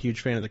I'm not a huge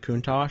fan of the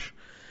Countach.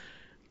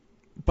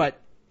 But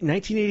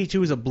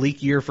 1982 is a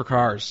bleak year for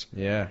cars.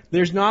 Yeah.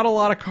 There's not a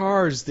lot of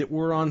cars that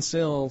were on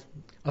sale.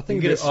 I You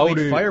think get a the sweet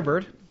Audi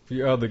Firebird.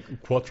 Yeah, the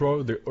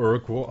Quattro, the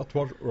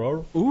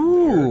Quattro.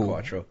 Ooh,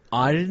 Quattro.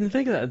 I didn't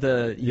think of that.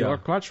 The Yeah.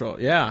 York Quattro.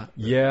 Yeah.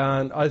 Yeah,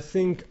 and I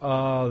think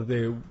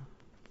the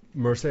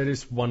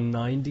Mercedes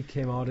 190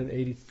 came out in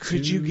 '82.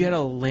 Could you get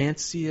a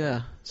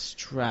Lancia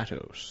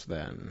Stratos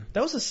then?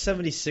 That was a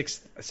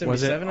 76, Was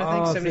 77, it? I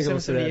think, I 77, it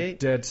was 78.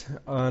 dead,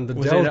 and the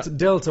Was it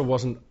Delta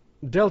wasn't.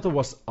 Delta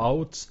was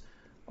out.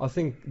 I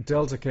think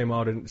Delta came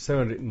out in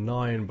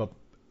 '79, but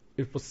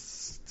it was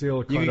still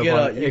You kind could of get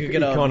an a, you could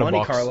get a Monte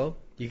Econobox. Carlo.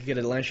 You could get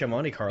a Lancia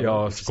Monte Carlo.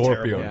 Yeah, which is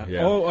Scorpio. terrible.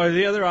 Yeah. Oh, or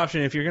the other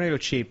option, if you're gonna go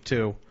cheap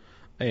too,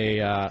 a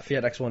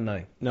Fiat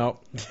X19. no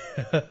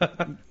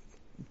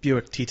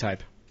Buick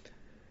T-Type.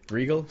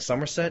 Regal,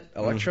 Somerset,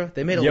 Electra.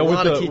 They made a Yeah,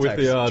 lot of with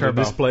T-types. the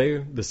Turbo. display,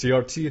 the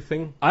CRT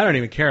thing. I don't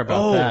even care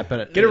about that,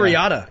 but get a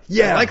Riata.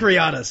 Yeah. I like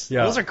Riatas.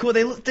 Yeah. Those are cool.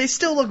 They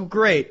still look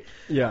great.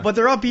 Yeah, But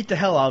they're all beat to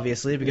hell,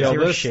 obviously, because they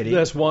were shitty.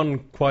 there's one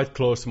quite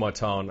close to my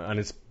town, and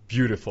it's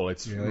beautiful.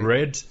 It's Really?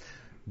 red.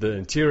 The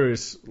interior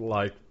is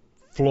like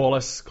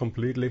flawless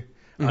completely,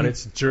 and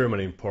it's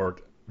German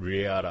import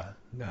Riata.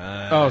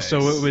 Nice. Oh,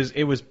 so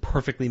it was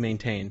perfectly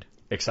maintained.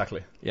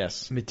 Exactly.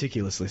 Yes.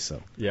 meticulously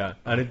so. Yeah,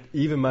 and it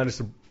even managed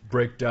to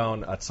break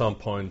down at some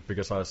point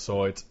because I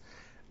saw it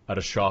at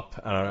a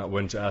shop and I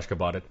went to ask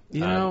about it.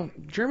 You And know,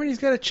 Germany's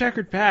got a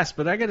checkered past,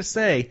 but I got to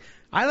say,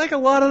 I like a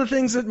lot of the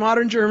things that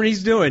modern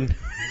Germany's doing.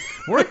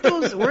 weren't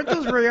those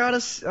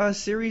Riata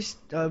series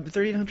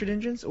 3800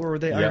 engines, or were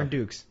they Yeah. Iron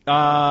Dukes?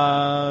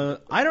 I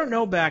don't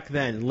know back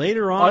then.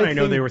 Later on, I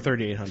know think- they were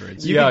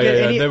 3800s. You yeah, could get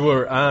yeah, any- they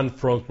were and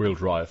front wheel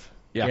drive.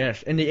 Yeah.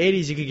 Yes. In the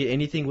 80s, you could get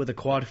anything with a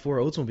quad 4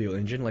 Oldsmobile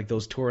engine, like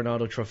those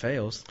Toronado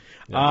Trofeos.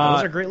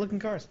 Those are great looking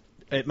cars.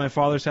 At my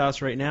father's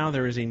house right now,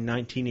 there is a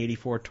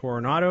 1984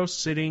 Toronado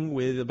sitting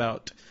with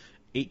about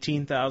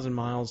 18,000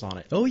 miles on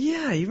it. Oh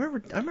yeah, I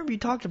remember you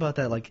talked about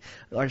that like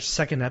our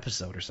second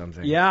episode or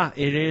something. Yeah,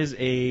 it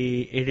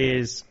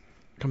is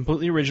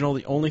completely original.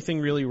 The only thing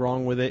really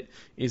wrong with it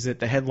is that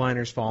the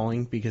headliner's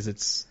falling because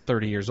it's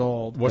 30 years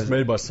old. Was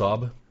made by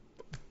Saab.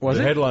 Was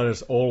the it? headliner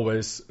is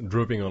always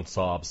drooping on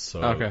Saabs.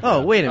 So Okay.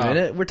 Oh, wait a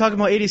minute. We're talking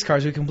about 80s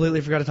cars. We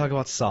completely forgot to talk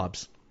about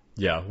Saabs.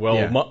 yeah. Well,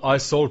 Yeah. I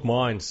sold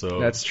mine, so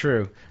That's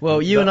true.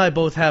 Well, you and I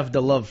both have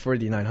the love for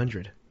the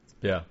 900.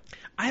 yeah.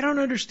 I don't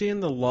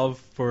understand the love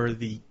for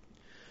the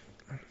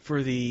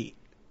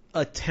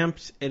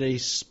attempt at a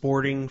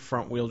sporting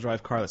front-wheel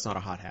drive car that's not a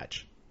hot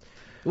hatch.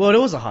 Well, it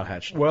was a hot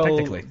hatch, Well,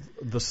 technically.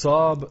 the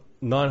Saab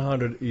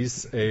 900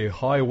 is a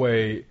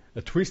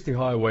twisty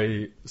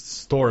highway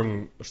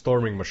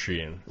storming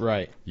machine.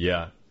 Right.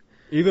 Yeah.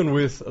 Even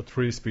with a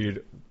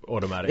 3-speed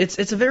automatic.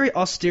 It's a very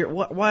austere.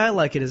 Why I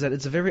like it is that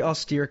it's a very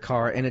austere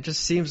car, and it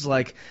just seems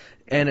like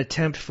an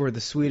attempt for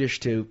the Swedish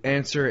to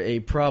answer a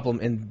problem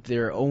in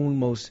their own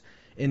most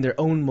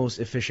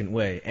efficient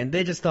way, and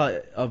they just thought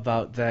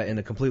about that in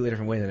a completely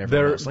different way than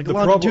everyone else. Like a the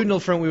longitudinal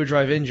front-wheel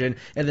drive engine,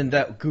 and then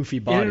that goofy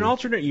body. In an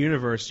alternate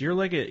universe, you're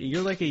like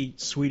a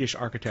Swedish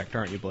architect,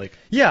 aren't you, Blake?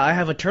 Yeah, I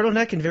have a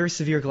turtleneck and very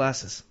severe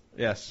glasses.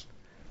 Yes.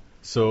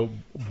 So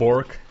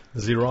Bork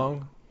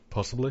Zerong,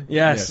 possibly.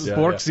 Yes, Yeah,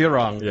 Bork yeah.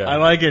 Zerong. Yeah. I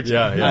like it.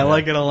 Yeah, yeah, I yeah.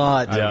 like it a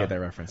lot. I Yeah. get that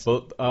reference.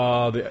 But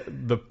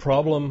the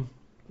problem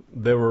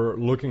they were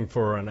looking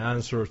for an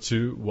answer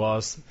to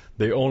was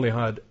they only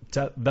had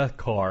that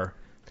car,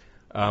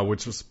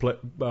 which was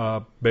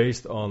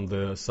based on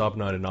the Saab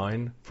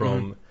 99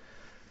 from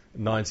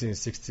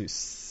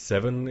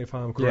 1967, if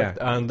I'm correct.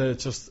 Yeah. And they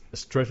just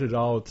stretched it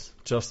out,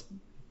 just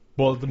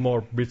bolted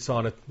more bits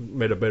on it,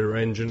 made a better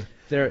engine.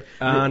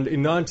 And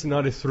in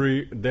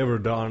 1993 they were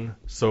done,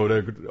 so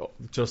they could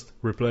just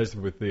replace it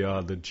with the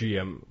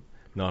GM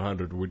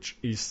 900, which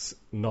is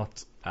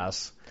not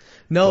as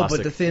No, classic.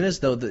 but the thing is,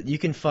 though, that you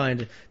can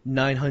find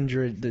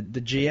 900, the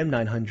GM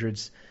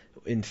 900s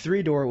in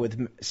 3-door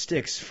with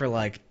sticks for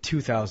like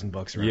 $2,000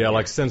 around Yeah, here.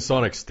 like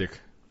Sensonic stick.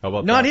 How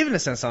about Not that? even a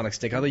Sensonic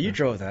stick, although you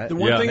drove that. The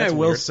one Yeah. thing I That's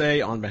will weird.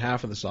 say on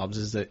behalf of the Saabs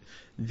is that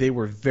they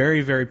were very,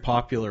 very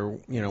popular,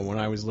 when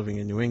I was living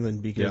in New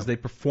England because Yeah. they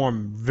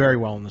perform very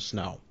well in the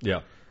snow.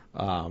 Yeah.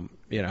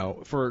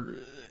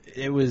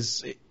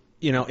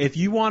 If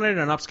you wanted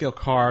an upscale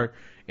car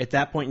at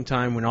that point in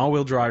time when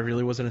all-wheel drive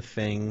really wasn't a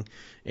thing,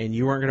 and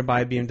you weren't going to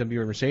buy a BMW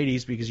or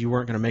Mercedes because you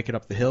weren't going to make it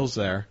up the hills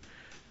there,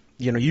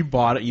 you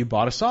bought a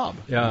Saab.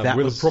 Yeah, That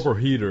with was- a proper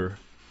heater.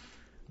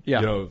 Yeah.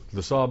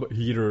 The Saab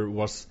heater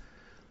was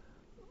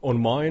on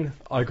mine.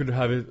 I could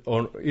have it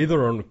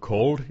either on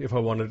cold if I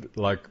wanted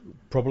like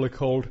properly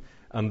cold,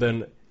 and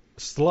then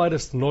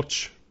slightest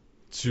notch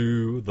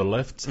to the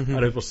left,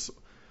 and it was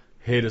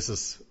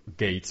Hades's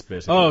gates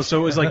basically. Oh, so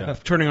it was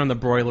like turning on the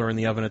broiler in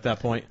the oven at that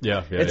point.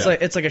 yeah.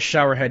 It's like a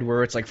shower head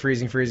where it's like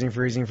freezing,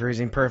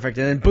 perfect,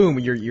 and then boom,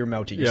 you're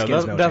melting. Your Yeah,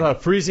 skin's that melting. are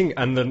freezing,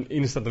 and then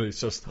instantly it's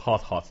just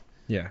hot.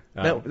 Yeah,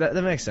 that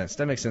makes sense.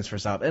 That makes sense for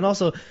Saab. And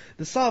also,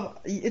 the Saab,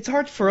 it's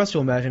hard for us to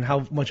imagine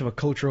how much of a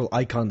cultural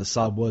icon the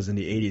Saab was in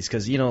the 80s.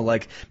 Because,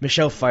 like,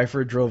 Michelle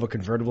Pfeiffer drove a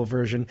convertible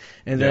version,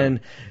 and then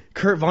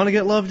Kurt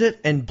Vonnegut loved it,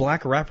 and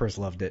black rappers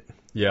loved it.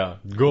 Yeah,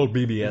 gold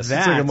BBS.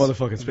 like a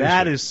motherfucking spaceship.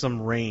 That is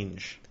some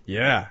range.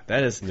 Yeah,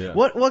 that is. Yeah.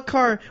 What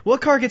car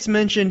gets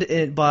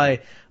mentioned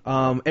by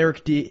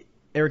Eric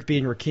Eric B.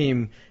 and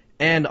Rakim,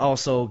 and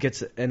also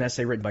gets an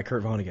essay written by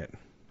Kurt Vonnegut.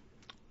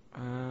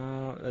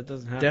 That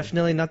doesn't happen.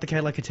 Definitely not the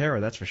Cadillac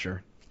Catera, that's for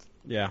sure.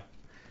 Yeah.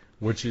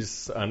 Which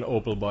is an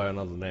Opel by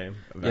another name.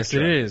 Yes,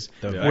 it is.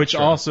 The Which Vectra.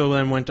 also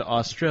then went to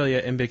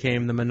Australia and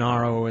became the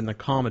Monaro and the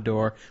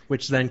Commodore,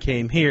 which then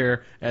came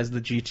here as the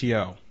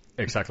GTO.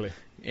 Exactly.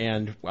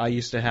 And I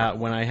used to have,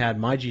 when I had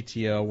my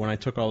GTO, when I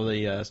took all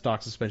the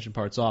stock suspension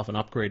parts off and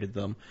upgraded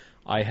them,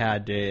 I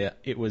had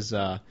it was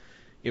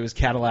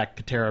Cadillac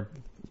Catera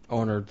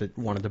owner that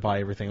wanted to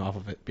buy everything off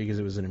of it because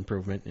it was an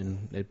improvement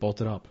and it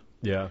bolted up.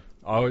 Yeah.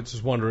 I would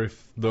just wonder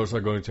if those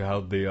are going to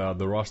have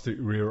the rusty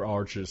rear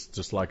arches,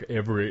 just like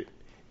every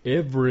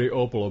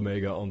Opel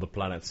Omega on the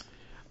planet.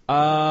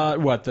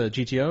 What, the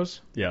GTOs?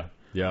 Yeah.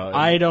 Yeah.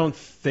 I don't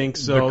think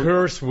so. The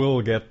curse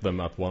will get them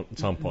at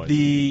some point.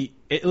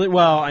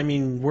 Well, I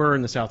mean, we're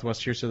in the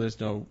Southwest here, so there's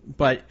no.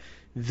 But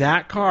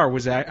that car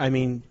was, I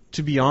mean,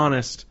 to be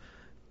honest,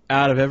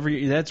 out of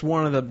that's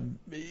one of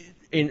the.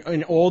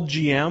 In old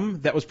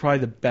GM, that was probably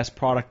the best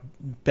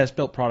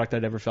built product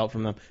I'd ever felt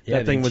from them. Yeah,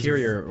 that thing the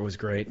interior was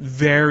great.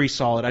 Very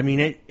solid. I mean,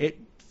 it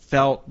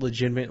felt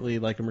legitimately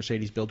like a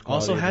Mercedes build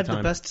quality. Also at had the time.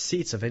 the best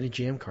seats of any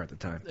GM car at the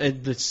time.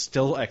 It's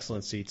still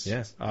excellent seats.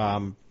 Yes.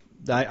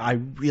 I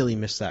really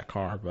miss that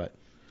car, but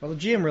Well, the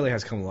GM really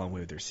has come a long way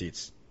with their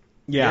seats.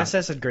 yeah, The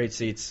SS had great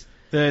seats.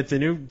 the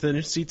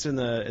new seats in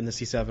the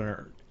C7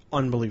 are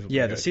unbelievable.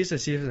 Yeah, the seats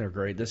of the C7 are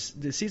great. The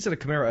seats of the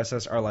Camaro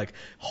SS are like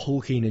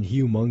hulking and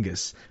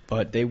humongous,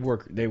 but they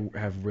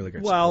have really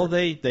good Well,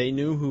 support. they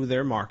knew who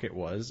their market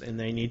was, and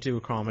they need to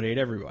accommodate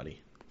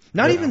everybody.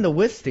 Not even the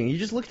width thing. You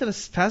just looked at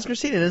a passenger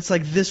seat and it's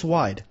like this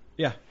wide.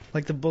 Yeah.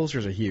 Like the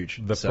bolsters are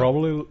huge. They So-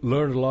 probably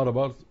learned a lot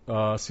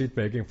about seat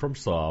making from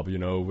Saab,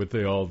 with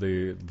all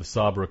the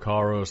Saab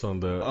Recaros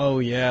on the Oh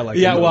yeah, like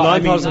Yeah, well, I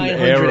mean,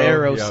 900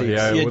 Aero yeah, seats.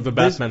 yeah, Yeah, with the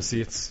this- Batman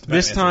seats.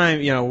 This time,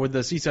 with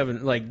the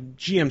C7, like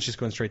GM's just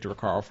going straight to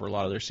Recaro for a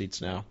lot of their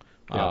seats now,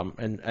 Yeah.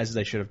 and as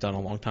they should have done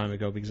a long time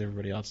ago because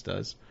everybody else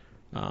does.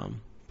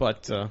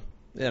 But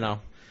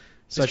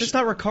It's just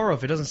not Recaro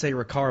if it doesn't say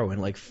Recaro in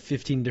like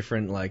 15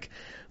 different like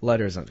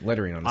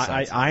lettering on the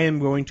sides. I am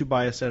going to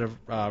buy a set of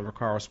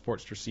Recaro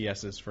Sportster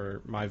CSs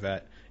for my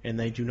vet, and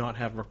they do not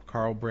have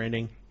Recaro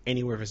branding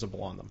anywhere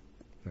visible on them.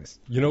 Nice.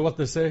 You know what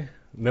they say?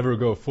 Never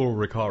go full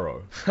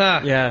Recaro.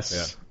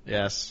 Yes,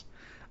 yes.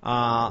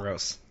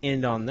 Gross.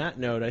 And on that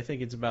note, I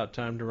think it's about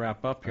time to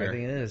wrap up I here.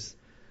 think it is.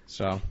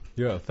 So,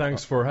 Yeah,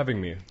 thanks for having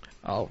me.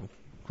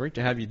 great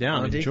to have you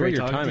down. Andy, Enjoy great your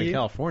talking time to in you.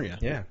 California.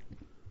 Yeah.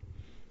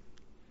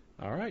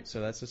 All right,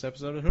 so that's this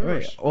episode of All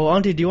Hoovers. right. Well,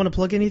 Auntie, do you want to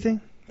plug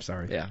anything?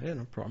 Sorry. Yeah,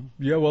 no problem.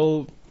 Yeah,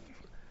 well,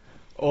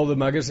 all the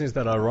magazines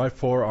that I write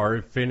for are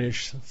in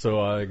Finnish, so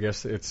I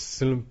guess it's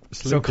slim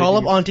So call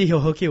up pickings. Auntie,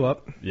 he'll hook you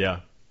up. Yeah,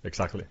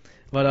 exactly.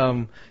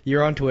 But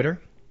you're on Twitter.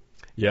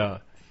 Yeah.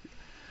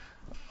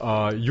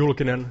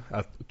 Julkinen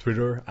at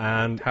Twitter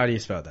and How do you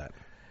spell that?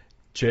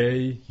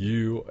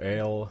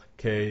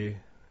 JULKINEN.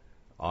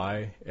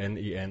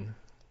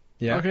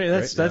 Yeah. Okay,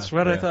 that's Yeah,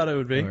 what I yeah. thought it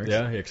would be. Works.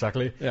 Yeah,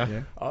 exactly.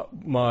 Yeah. Yeah.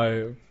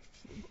 My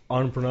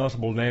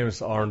unpronounceable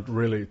names aren't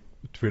really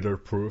Twitter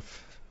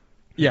proof.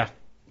 Yeah.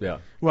 Yeah.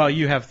 Well,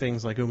 you have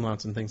things like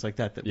umlauts and things like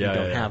that we Yeah,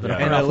 don't yeah, have. yeah.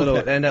 And that little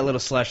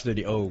alphabet. slash through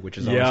the O, which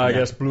is Yeah, always I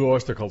guess Blue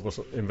Oyster Cult was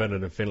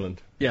invented in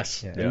Finland.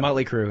 Yes. Yeah. Yeah. And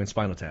Motley Crue and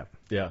Spinal Tap.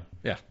 Yeah.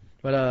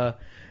 But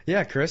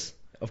yeah, Chris,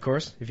 of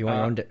course, if you want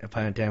your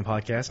own damn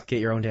podcast, get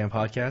your own damn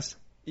podcast.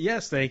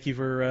 Yes, thank you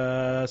for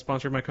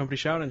sponsoring my company,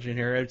 Shout Engine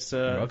here. It's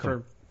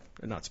welcome.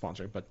 for not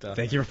sponsoring, but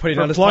Thank you for putting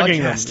for on this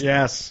plugging podcast. them.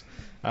 Yes.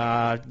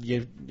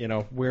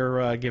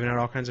 We're giving out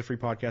all kinds of free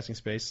podcasting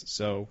space,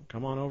 so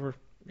come on over.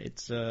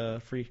 It's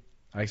free.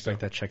 I expect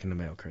that check in the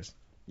mail, Chris.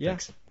 Yeah.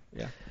 Thanks.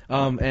 Yeah.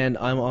 And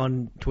I'm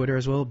on Twitter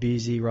as well,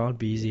 BZRong,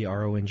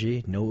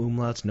 BZRONG. No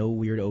umlauts, no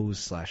weird O's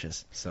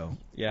slashes. So,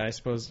 Yeah, I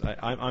suppose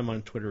I'm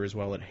on Twitter as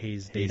well at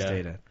Hayes Data.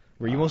 Hayes Data.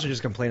 Where you mostly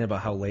just complain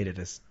about how late it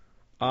is.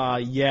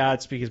 Yeah,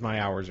 it's because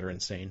my hours are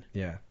insane.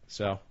 Yeah.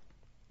 So,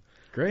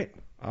 Great.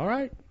 all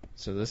right.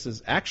 So this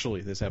is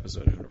actually this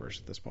episode of Universe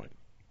at this point.